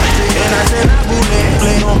 sabate. And I said, nabule.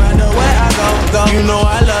 No matter where I go, you know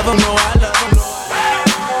I love them, know I love them.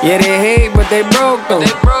 Yeah, they hate, but they broke though.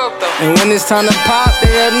 And when it's time to pop, they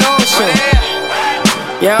had no show.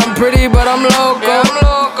 Yeah, I'm pretty, but I'm loco.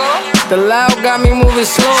 The loud got me moving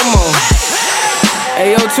slow-mo.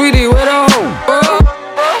 Hey yo, Tweety, where the hoe?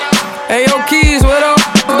 Hey yo, Keys, where the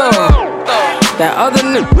though? That other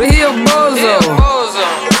nigga, he a bozo.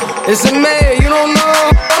 It's a mayor, you don't know?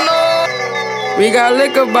 We got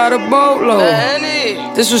liquor by the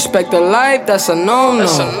boatload. Disrespect the life, that's a no-no.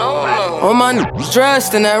 All my niggas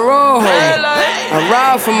dressed in that rojo. I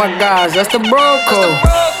ride for my guys, that's the bro code.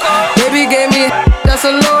 Baby gave me that's a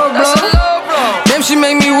low blow. Damn, she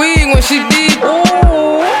make me weak when she deep.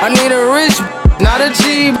 I need a rich, not a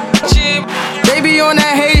cheap. Baby on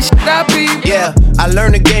that hate shit, I peep. Yeah, I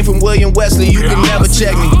learned the game from William Wesley, you can never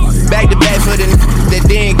check me. Back to back for the that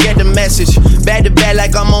didn't get the message. Back to back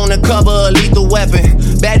like I'm on the cover of Lethal Weapon.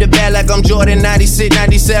 Back to back like I'm Jordan 96,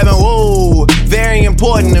 97. Whoa, very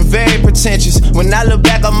important and very pretentious. When I look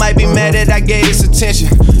back, I might be mad that I gave this attention.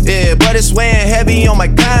 Yeah, but it's weighing heavy on my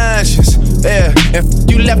conscience. Yeah, and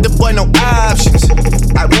you left the boy no options.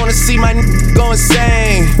 I wanna see my go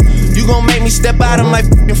insane. You gon' make me step out of my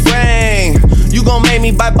fucking frame. You gon' make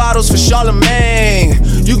me buy bottles for Charlemagne.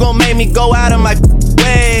 You gon' make me go out of my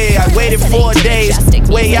way. I waited 4 days,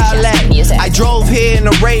 where y'all at? I drove here in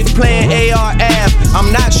a rave playing ARF.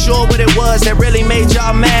 I'm not sure what it was that really made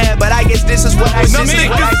y'all mad, but I guess this is what I Nothing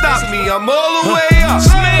can stop me, I'm all the way up.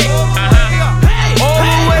 All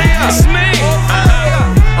the way up.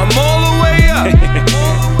 I'm all the way up.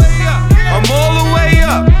 I'm all the way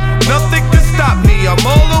up. Nothing can stop me, I'm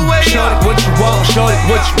all the way up. Show it what you want, show it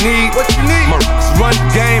what you need. Run the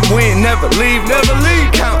game, we ain't never leave.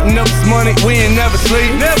 Counting up this money, we ain't never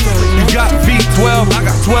sleep. You got V12, I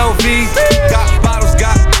got 12 V's. Got bottles,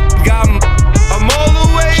 got them. I'm all the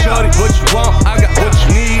way up. Show it what you want, I got what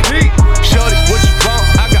you need. Show it what you want,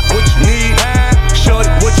 I got what you need. Show it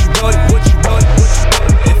what you want, what you want.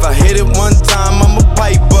 If I hit it one time, I'm a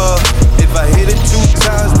piper. If I hit it 2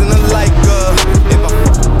 times, then I like her. If I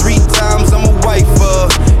 3 times, I'm a wifer.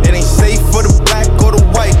 It ain't safe for the black or the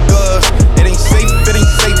white girls. It ain't safe, it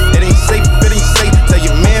ain't safe, it ain't safe, it ain't safe. Tell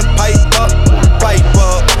your man pipe up, pipe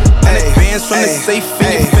up. And it bands from the safe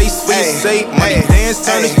in your face when you say money dance,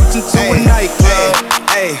 turn this into a nightclub.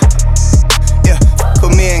 Yeah,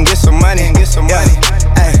 put me in, get some money, and get some money.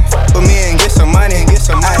 Put me in, get some money, and get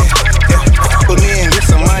some money. Yeah, put me in, get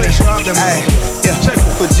some money. Yeah,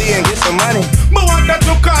 put G and get some money. Me want that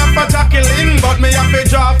to come for Jacqueline, but me have to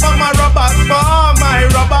draw for my robbers, for my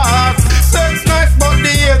robbers. Sex nice, but the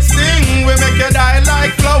hate sting. We make you die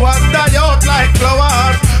like flowers, die out like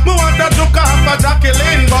flowers. Me want that to come for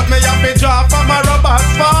Jacqueline, but me have to draw for my robbers,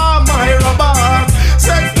 for my robbers.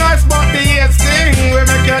 Sex nice, but the hate sting. We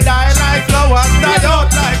make you die like flowers, die out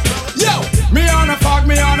like flowers. Yo, me on a fuck,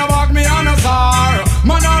 me on a walk, me on a star.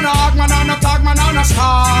 Man on a hawk, man on a talk, man on a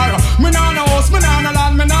star. Me on a house, me on a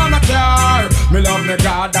land, me on a car. Me love me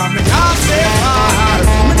God and me can't stay far.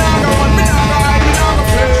 Me nah go run, me nah go hide, me nah go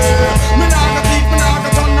play. Me nah go thief, me nah go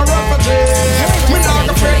turn the refugee. Me nah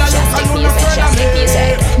go afraid of you, and you not afraid of me.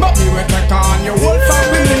 But me will take on your whole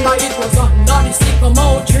family. Remember it was under the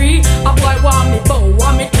sycamore tree. A boy want me bow,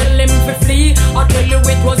 want me tell him to flee. I tell you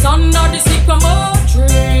it was under the sycamore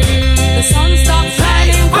tree. The sun stopped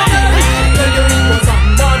shining for me. I tell you it was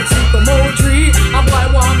under the sycamore tree. A boy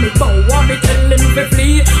want me bow, want me tell him to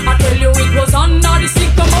flee. I tell you it was under the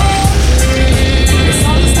sycamore tree. The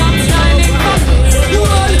sun stopped shining for me.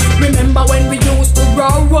 Well, remember when we used to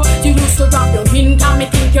grow? You used to grab your hint and me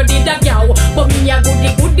think you did a yow. But me a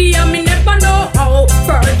goody and me never know how.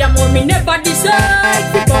 Furthermore, me never decide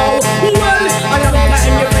to go. Well, I don't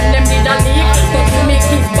time you when them did a leak. But you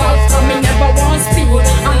make it back cause me never want speak.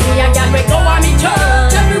 And me a gal we go on me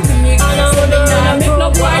church every week. So they not make no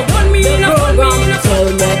boy done me in a fun me. Tell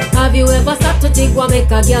me, have you ever stopped to think what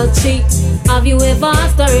make a girl cheat? Have you ever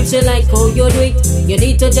asked her if she like how you do it? You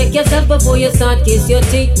need to check yourself before you start kiss your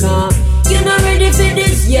teeth. You're not ready for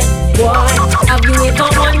this yet, boy. Have you ever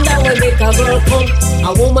wondered what make a girl come?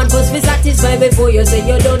 A woman must be satisfied before you say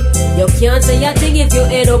you're done. You can't say a thing if you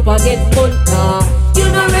end up a get fun.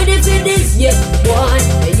 You're not ready for this yet, boy.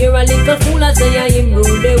 And you're a little fool and say I am rule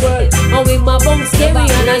the world. And with my bum scary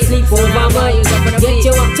and I sleep over mine. Get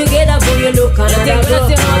you up together before you look another girl.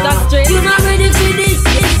 You're not ready for this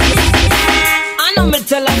yet. I know me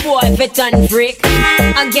tell a boy fit and freak.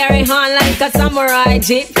 I carry on like a samurai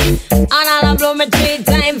jeep. And I'll blow me 3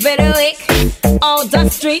 times for the week. Out the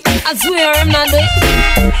street, I swear I'm not it.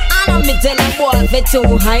 I know me tell a boy fit too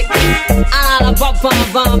hype. And I'll pop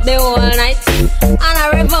and bump the whole night. And I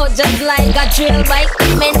revolt just like a trail bike.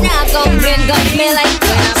 Me not complain cause me like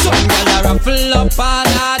some girl a ruffle up all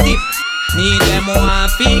a dip. Me them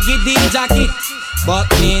want figgy the jacket. But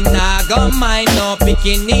me nah go mind no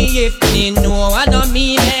bikini if me know I know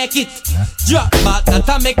me make it. Drop back that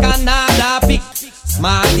I make another pick.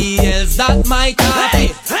 Somebody else that might have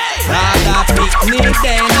it. Rather pick me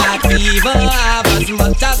than not even have as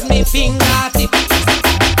much as me fingertip.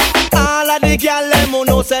 All of the gyal them who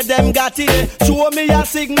know say them got it. Show me a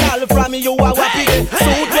signal from you a wappy.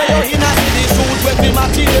 Suit where you in a city, suit where me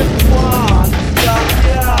match it. One, gyal.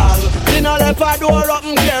 She no left her door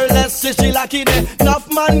open careless, she lucky day. Enough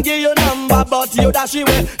man give you number, but you dash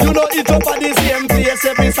away. You know it up at the same place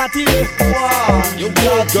every Saturday. Wow, you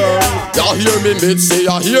good girl. You hear me Mitzi,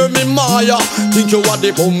 you hear me Maya. Think you are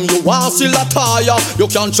the bum, you are still a tire. You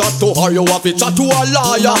can't chat to her, you have to chat to a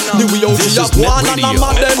liar. The way you see a one and a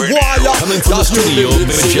man them wire. Coming from the studio,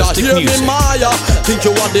 Majestic You hear me Music. Maya. Think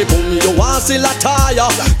you are the bum, you are still a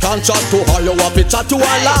tire. Can't chat to her, you have to chat to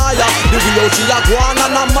a liar. The way you see a one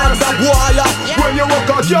and a man them wire. When you walk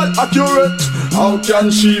a girl accurate, how can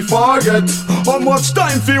she forget? How much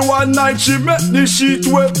time for one night she make the sheet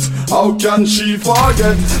wet? How can she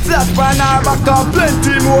forget? Flat pan her back and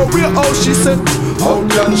plenty more way how she said. How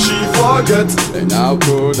can she forget? And how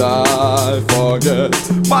could I forget?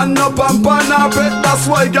 Man up and pan her bed, that's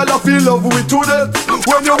why girl I feel love with to death.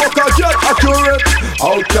 When you walk a girl accurate,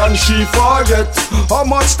 how can she forget? How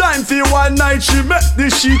much time for one night she make the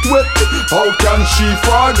sheet wet? How can she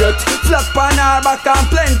forget? Flat pan her back and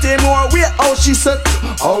plenty more way how she said.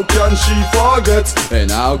 How can she forget?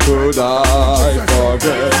 And how could I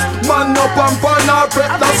forget? Man up and pan her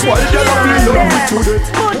bed, that's why girl I feel love with to death.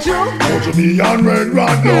 Mojo me and red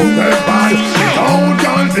rod love them bad. Down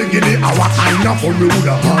girl bikini, our kind of a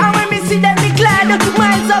ruler. And when me see them me glad,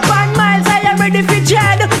 miles up and miles I am ready for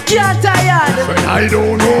dread. Can't tired. But I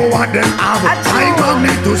don't know what them have. I come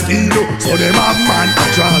me to steal, so them have man a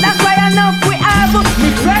drag. That's why enough we have. Me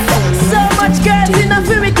friends, so much girls in a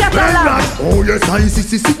fury catalog. Oh yes, I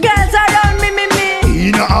see. Girls around me.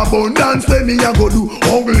 In abundance, let me a go do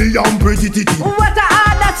ugly and pretty titty. What a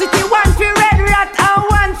audacity, one for red rat and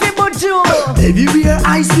one for buju. Everywhere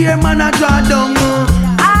I swear man a draw down.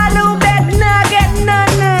 All who beg nah get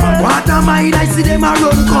none. What am I see them a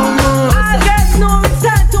run come. All girls know it's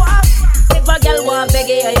time to have. If a girl want beg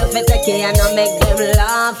you, you fit take care and not make them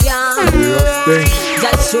laugh, yeah.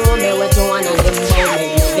 Just show me what you want and them know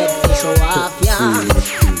make you get to show off, yeah.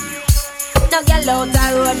 No girl out the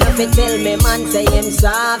road, no fit tell me man say him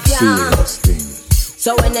soft, yeah.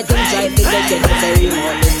 So when the thing try to get you, say you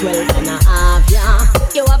only 12 and a half, yeah.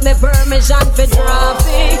 You have me permission for drop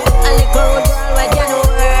it. A little road girl where you no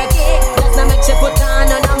work it. Just to make she put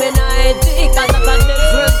on me night it. Cause of the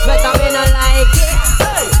disrespect and me no like it.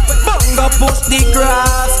 Bunga push the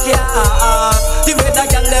grass, yeah. The way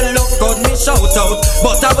that girl they look good, me shout out.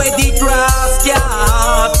 But away the grass, yeah.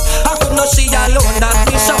 I could not see alone that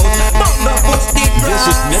me shout. Bunga push the grass, This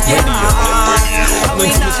is Net Radio.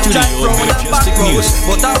 Coming from the studio, Majestic Music.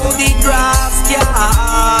 but I would the grass, yeah.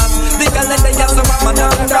 The girl that they have some mama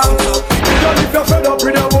down down. Girl, if you're fed up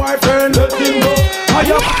with your boyfriend, let him go.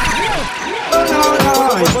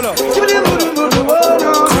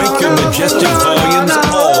 Crank your Majestic volumes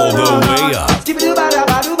all the way up.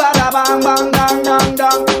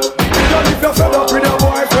 Girl, if you're fed up with your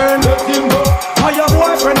boyfriend, let him go. Your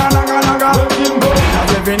boyfriend a naga, let him go.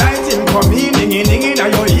 And every night him come in, dinging in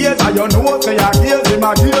your ears, and you know say your ears in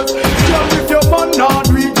my ears. Girl, if your man not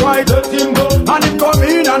do it right, let him go. And him come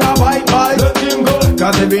in and a bite, let him go.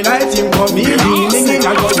 Cause every night him come in, dinging in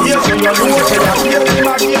your ears, and you know say your ears in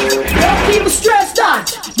my ears. People stress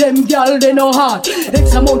that them gal they know hard.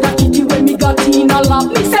 X amount of kitty when me got in a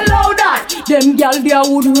lap. Me say loud that them gal they a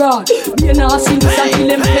wood rod. Be na sing and kill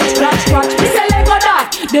them play scratch. Me say Lego that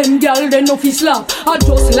them gal they know fi slap. I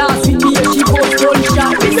just last week me she bought gun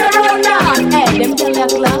shot. Me say round that hey them gal they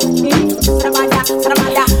clap.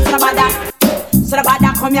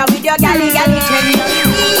 Sarabada, come here with your galley trend.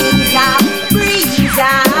 Ease up, breeze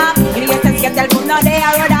up. You get tell me no they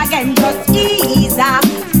are road again. Just ease up,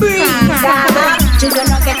 breeze up. Children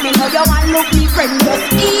don't get me, know you want look me friend.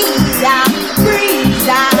 Just ease up, breeze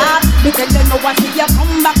up. Because you know what if you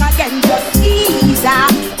come back again. Just ease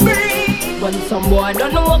up, breeze. When some boy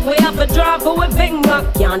don't know what we have to draw for a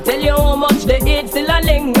finger. Can't tell you how much they eat still a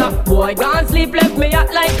linger. Boy can't sleep, left me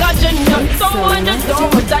out like a ginger. Someone just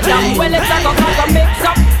don't put a damn. Well it's like a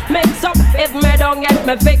mix up. If me don't get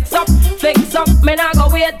me fix up. Me not go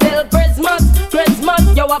wait till Christmas.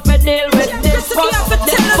 You have to deal with this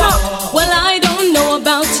fuck. Well I don't know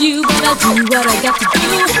about you, but I do what I got to do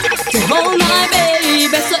to hold my baby.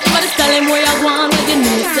 So if I just tell him where I want, where you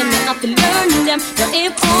miss him, I have to learn them. But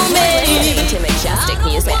if for me, To Majestic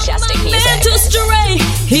Music. man to stray,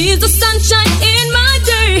 he's the sunshine in my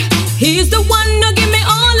day. He's the one who give me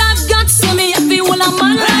all I've got. So me I feel well I'm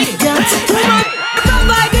man like that.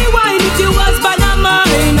 Provide the wine if you was by the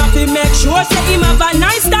mine. Nothing make sure say him have a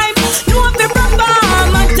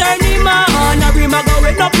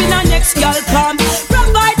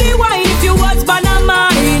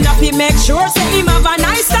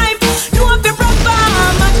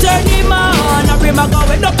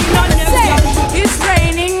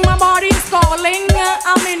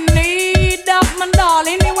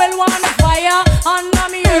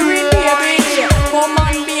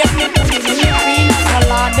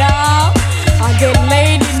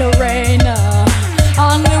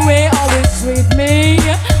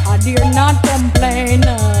tear, not complain.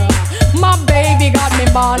 My baby got me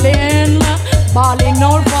balling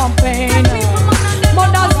out from pain.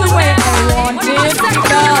 But that's the way I want it.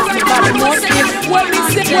 That's the body must be.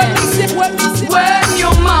 When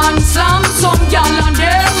you man some gal and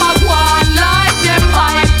them a go on like them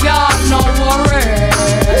hype gal, no worry.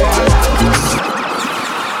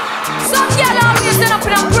 Some gal always end up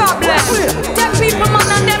in a problem. Them people man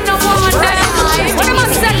and them no want them. When them a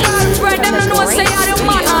say girlfriend, them no know say you're the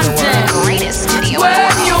man and them.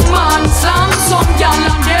 When you man some gal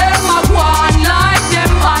and them a go on like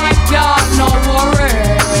them hype gal, no worry.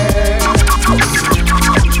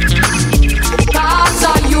 Cause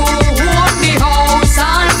you own the house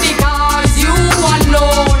and because you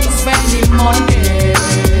alone spending money.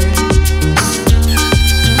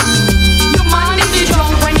 You man in the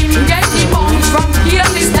drunk when you get the bones from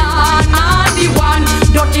Kyrgyzstan and the one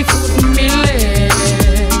dirty foot millie.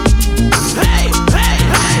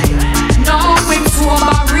 Now him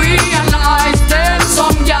sober realize them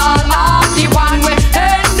some y'all are the one we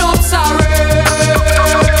end up sorry.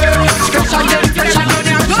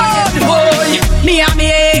 Boy, me and me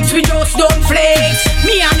ex, we just don't flex.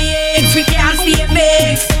 Me and me ex, we can't stay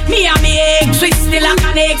vexed. Me and me ex, we still a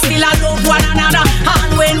connect, still a love one another.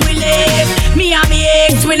 And when we leave, me and me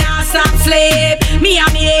ex, we not stop sleep. Me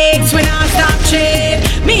and me ex, we not stop cheap.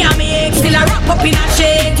 Me and me ex, still a wrap up in a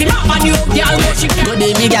shade. You know my new girl, what she can. Good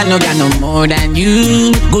baby girl, no got no more than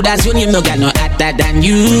you. Good as you name, no got no hotter than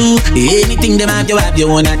you. Anything them have, you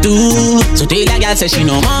wanna do. So tell a girl, say she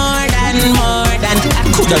no more than I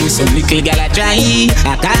coulda with some little girl a try.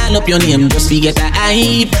 I call up your name just to get a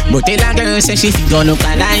hype. But tell a girl say she gonna look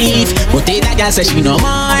alive. But tell a girl say she no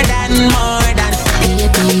more than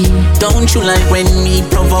baby. Don't you like when me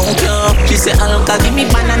provoke you? She say Alka give me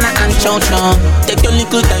banana and chow-chow. Take your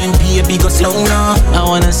little time baby, go slow now. I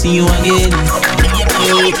wanna see you again.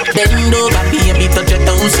 Bend over baby, touch your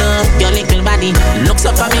toes up. Your little body looks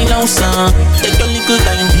up at me now son. Take your little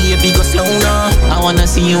time baby, go slow now. I wanna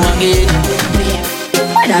see you again.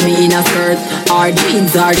 Whether me in a skirt or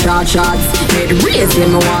jeans or short shorts, me race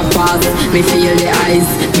when me walk past. Me feel the eyes,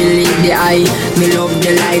 me live the eye, me love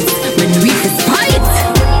the lights. Me do it for spite.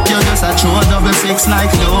 You're just a true 666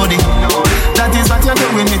 like Lodi. That is what you're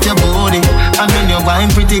doing with your body. And when you're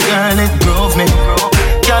wine pretty girl, it drove me.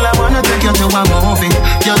 Girl, I wanna take you to a movie.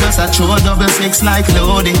 You're just a true 666 like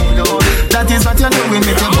Lodi. That is what you're doing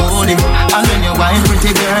with your body. And when you're wine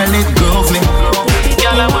pretty girl, it drove me.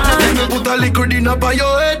 Girl, I wanna take you. Put a liquor dinner by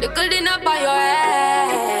your head. Liquor dinner by your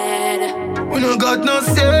head. We no got no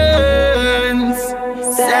sense.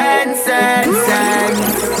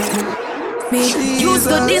 Me used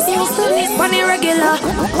to this, funny regular.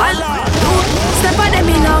 Step on them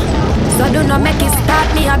in now. So do not make it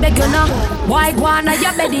start me, I beg you now. Why go on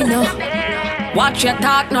your bed in now? Watch your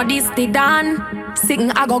talk, no this the done.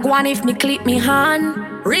 Sing I go on if me clip me hand.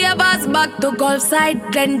 Ravers back to Gulf side,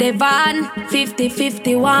 Glen Devon,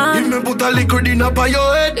 50-51. If me put a liquor dinner by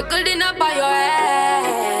your head. Liquor dinner by your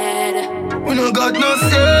head. We no got no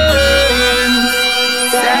sense.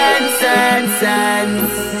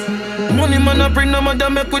 Money man a bring no matter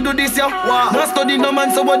make we do this ya. Wow. Not study no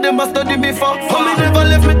man so what them a study before. Wow. Me never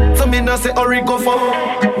left me so me not say hurry go for.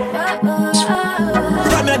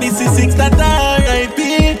 From ya this is 6 that R.I.P.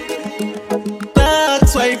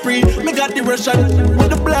 That's why free. Me got the Russian with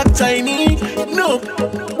the black Chinese. No,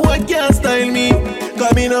 boy can't style me.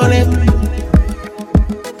 Come in on it.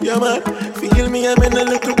 Yeah man, feel me I'm in a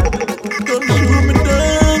little. Don't shoot me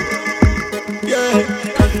down. Yeah,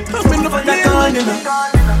 I'm in the field.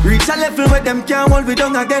 Reach a level where them can't hold we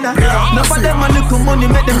down again. None of them a little money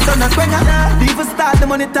make them turn a quenga. Even start the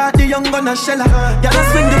money talk the young gun a sheller. Y'all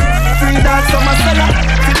swing the free dance from a seller.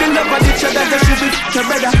 Feeling love at each other, they should be your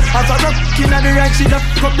brother. As a rock in the right, she lock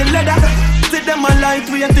up the leather. See them a light,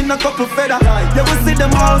 we ain't in a couple feather. You will see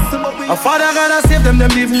them all. A father gotta save them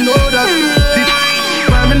even know that.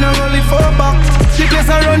 Me no only for back. The place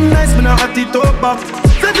a run nice, me no hot it up back.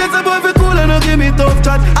 Say there's a boy fi cool and no give me tough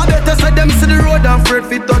chat. I better say them see the road and afraid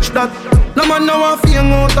fi touch that. No man now a feel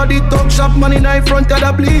out of the talk shop. Man in the front of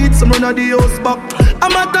the bleed, some run of the house back.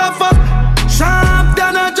 I'm a tough up, sharp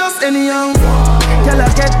than a just anyhow. Tell I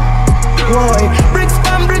get boy, bricks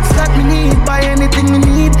pan bricks that me need. Buy anything me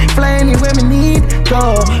need, fly anywhere me need.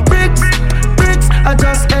 Go bricks, I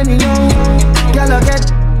just anyhow. Tell I get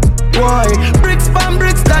boy, bricks pan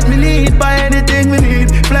bricks that me need. Buy anything we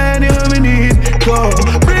need, fly anywhere we need. Go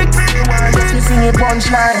bricks. You see me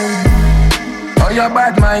punchline. Oh your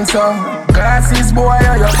bad mind so. Glasses boy,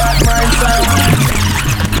 oh your bad mind so.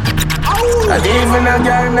 And even a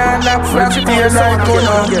girl nah knock flat tears out to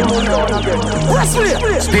no.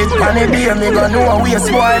 Spit on the day, me gon' know a waste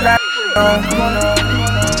boy like.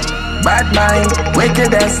 Bad mind,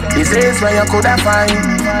 wickedest disease where you coulda find.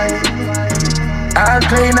 All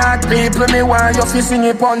clean out people, me want you fi sing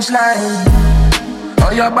a punchline.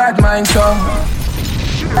 Oh, your bad mind so.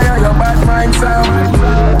 Oh, your bad mind so.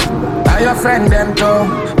 Oh, your friend them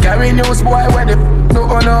too. Carry news boy where the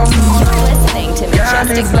no know. Listening to Can't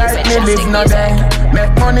live like me live no day.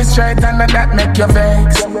 Make money straight and that make you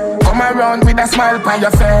vex. Come around with a smile on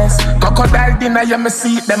your face. Crocodile dinner, you me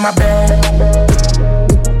see them a bed.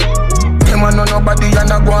 Them a know nobody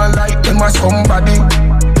and a go on like them a somebody.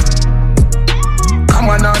 Come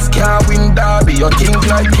on, ask can't win derby. You think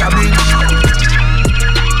like cabbage.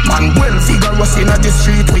 Man well figure us in the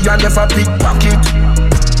street. We a never pickpocket.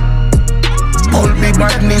 All big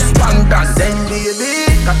madness pandas. Then baby,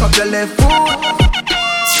 cock up your left foot.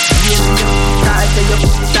 Tight to your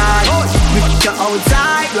tight. With you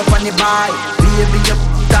outside, you're on the bike. Baby, you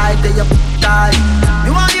tight to your tight. Me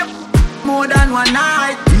want you more than one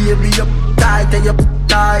night. Baby, you tight to your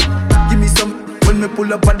tight. Give me some when me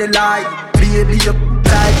pull up on the light. Baby, you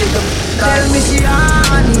tight to your tight. Tell me she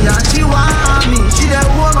honey and she want me. She the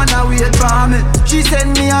woman that wait for me. She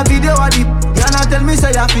send me a video of the. You not tell me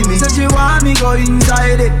say you feel me. So she want me go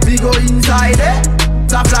inside it. Me go inside it.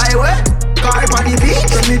 So fly away. Car on the beach,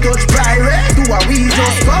 when me touch private. Do a we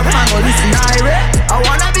just come and go listen irate. I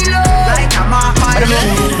wanna be loved like a man.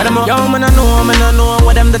 Yo, man, I know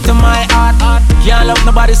what them do to my heart. Can't love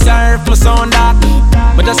nobody, serve my sound that.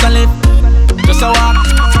 But just a live, just a walk.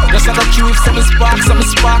 Just like a truth, some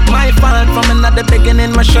spark. My fault from another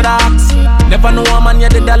beginning, my should ask. Never know a man, you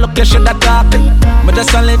did that look, you should have talked. But just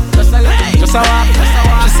a live, just a walk.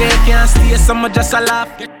 She say you can't stay, so I just a laugh.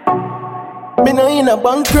 Me no in a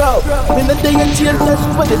bankrupt. Me no day in jail, cash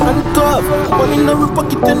for the handcuff. Money in my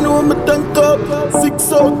pocket, you know me tank up.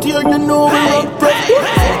 6 out here, you know me on prep.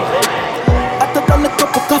 I took on a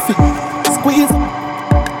cup of coffee, squeeze.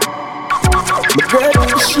 My girl,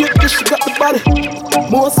 she got the body.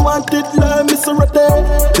 Most wanted, like Miss Rotte.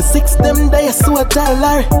 The 6 them days, so I tell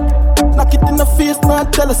Larry. Knock it in the face,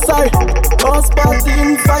 not tell her sorry. House party,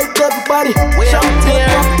 invite everybody.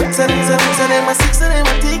 Champagne, send them a 6 and them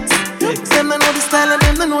a ticks. Them don't know the style and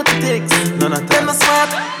them don't know the takes. None of them. Them not smart,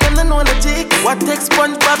 them don't know the jigs. What takes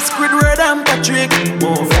SpongeBob, Squidward and Patrick?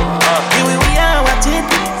 Move. Here we are, watch it.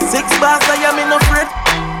 6 bars, I am in a fret.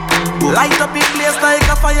 Light up in place like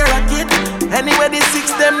a fire rocket. Anyway, the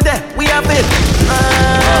 6 them there, we have it.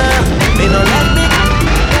 They don't let me.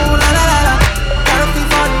 Ooh la la la la. Gotta be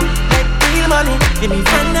fun, make real money. Give me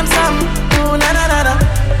friend them some. Ooh la la la la.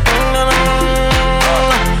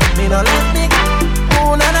 They don't let me.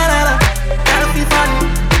 Ooh la la la la. Gotta be fun,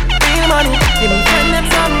 real money. Give me friend them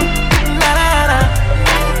some. La la la la.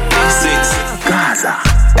 6 Gaza.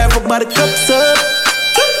 Everybody cups up.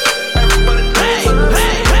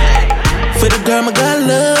 For the girl my girl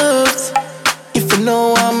loves, if you know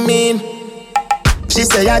what I mean. She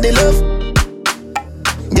say I dey love.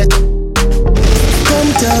 Yeah.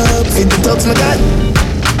 Come top, fit the talks my God.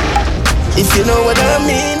 If you know what I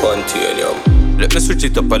mean. Continuum. Let me switch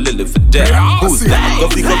it up a little for them. Who's that?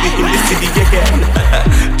 Coffee in the city again.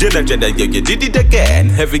 Jenna, yeah, you did it again.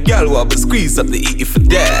 Every girl will be squeeze up the E for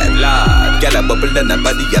them. Lord, girl a bubble and her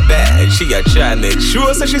body a bad. She a try make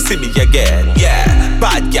sure so she see me again. Yeah,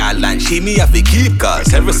 bad girl and she me have to keep.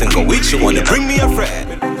 Cause every single week she wanna bring me a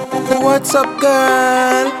friend. What's up,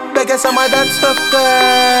 girl? Beg some of that stuff,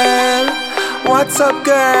 girl. What's up,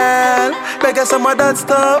 girl? Beg some of that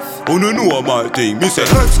stuff. Oh no, my thing. Me say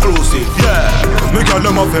exclusive, yeah. Me call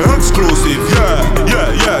them off exclusive,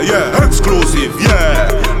 yeah. Exclusive, yeah.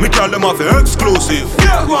 Me call them off exclusive.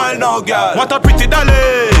 Yeah, well now, girl. What a pretty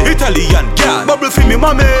dolly. Italian girl. Bubble for me,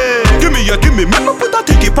 mommy. Give me, me put a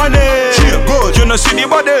ticket on it. She good, you know see the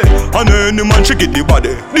body. And any man she get the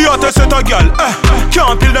body. The hottest set a girl,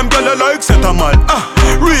 can't kill them girl like set a man.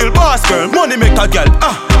 Real boss girl, money make a girl.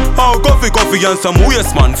 Oh, coffee and some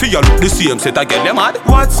waste man. For you look the same set a girl, you mad?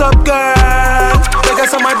 What's up, girl? Beg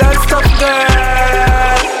some of that stuff,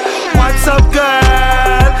 girl. What's up,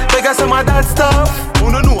 girl? Beg some of that stuff. Oh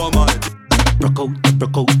no, man.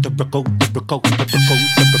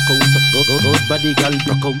 Good body girl,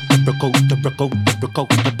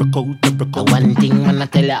 one thing wanna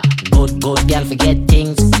tell ya, good girl forget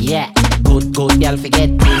things, yeah. Good girl forget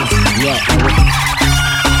things, yeah.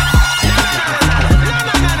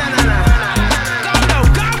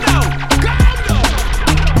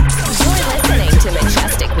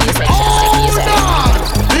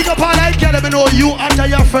 Big up all I get them, know you after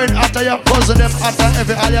your friend, after your cousin, them after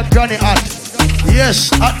every all your granny at. Yes,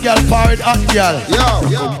 hot girl, parrot, hot girl.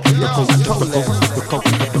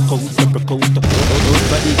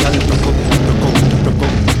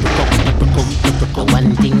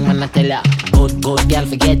 good girl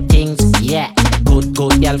forget things, yeah. Good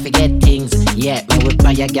girl forget things, yeah. Me would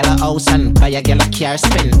buy a girl a house and buy a girl a car,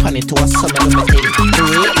 spend money to a summer do me thing.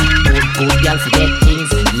 Good girl forget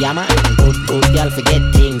things, yeah man. Good girl forget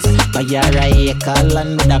things. Buy her a acre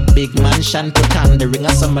land with a big mansion, put on the ring a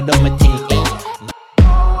summer do me thing.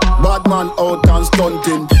 Bad man out and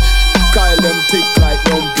stunting, Kyle them thick like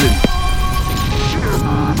dumpling.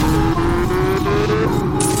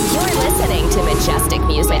 You're listening to Majestic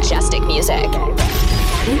Music. Majestic Music.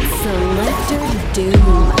 It's Selector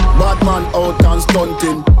Doom. Bad man out and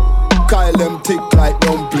stunting, Kyle them thick like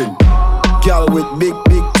dumpling. Girl with big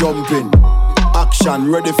jumping,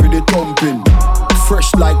 action ready for the thumping.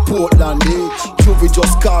 Fresh like Portland, eh? Juvie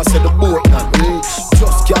just cast at the boat land, eh?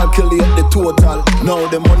 Just calculate the total. Now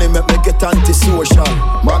the money make me get antisocial.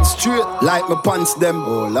 Man straight like my pants them,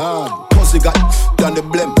 oh lord. Pussy got done the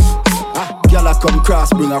blem. Girl I come cross,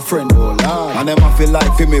 bring a friend, oh lord. And them I feel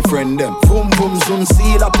like for me friend them. Boom boom zoom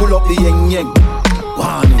seal, I pull up the yeng yeng.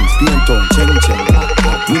 Warnings, pain tongue, cheng cheng.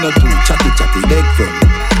 We not too chatty beg friend.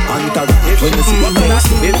 When you see the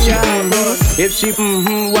next, if she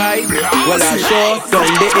white, well I sure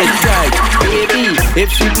down the inside. Baby, if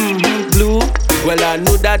she blue, well I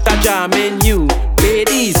know that I jam in you.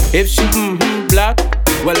 Ladies, if she black,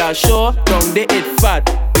 well I sure down the it fat.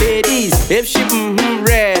 Ladies, if she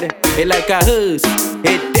red, it like a hearse,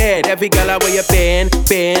 it dead. Every girl where you bend.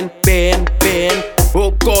 Oh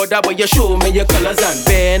God, that way you show me your colors and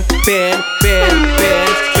bend.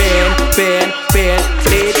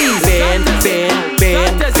 Ladies, bend.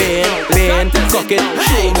 Cock it,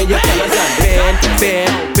 show me your colors and bend.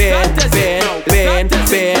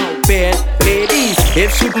 Ladies,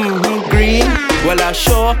 if she green, well I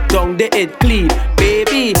sure down the it clean.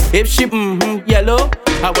 Baby, if she yellow,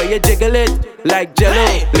 how way you jiggle it like jello.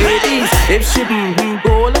 Ladies, if she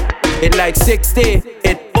gold, it like 60,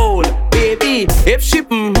 it old. Baby, if she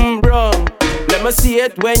wrong, let me see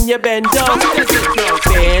it when you bend down.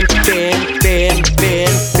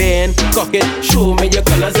 Bend. Cock it, show me your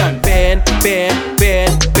colors and bend. Bend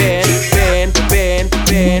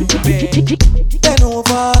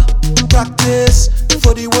over, practice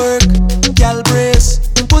for the work, gal brace,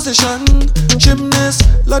 position, gymnast,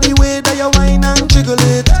 love the way that you whine and jiggle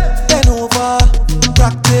it. Bend over,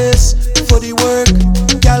 practice for the work,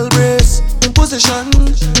 gal brace, position,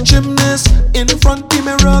 gymnast, in front the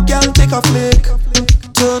mirror, gal take a flick.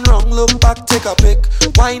 Turn round, look back, take a pic.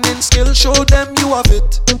 Whining skill, show them you have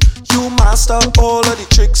it. You master all of the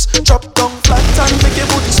tricks. Drop down flat and make your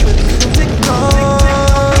booty spin. Tick tock,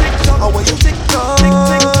 how are you tick tock?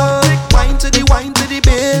 Wine to the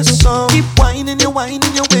bass now. Keep whining your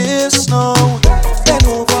waist now. Bend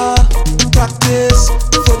over, practice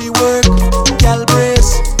for the work, gal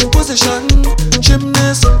brace, position,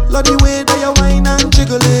 gymnast, love the way that you whine and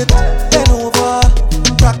jiggle it. Bend over,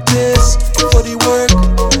 practice for the work,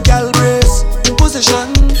 gal brace,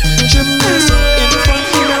 position, gymnast, in front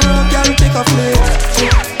of the mirror, gal take a flick.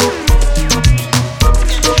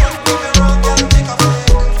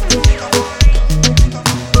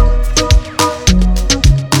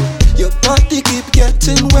 Your body keep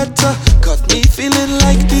getting wetter, got me feeling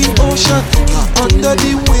like the ocean. Under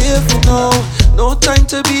the wave now, no time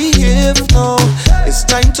to behave now. It's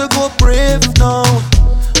time to go brave now.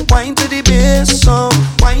 Wine to the bass song,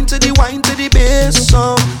 wine to the bass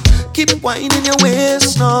song. Keep whining your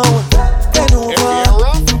waist now. Bend over,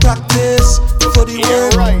 practice for the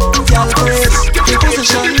work, gal brace,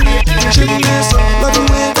 position, gymnast, love the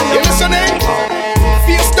way that you listening?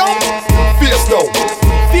 Face down.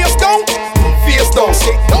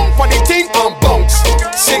 Sit down for the thing and bounce.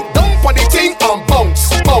 Sit down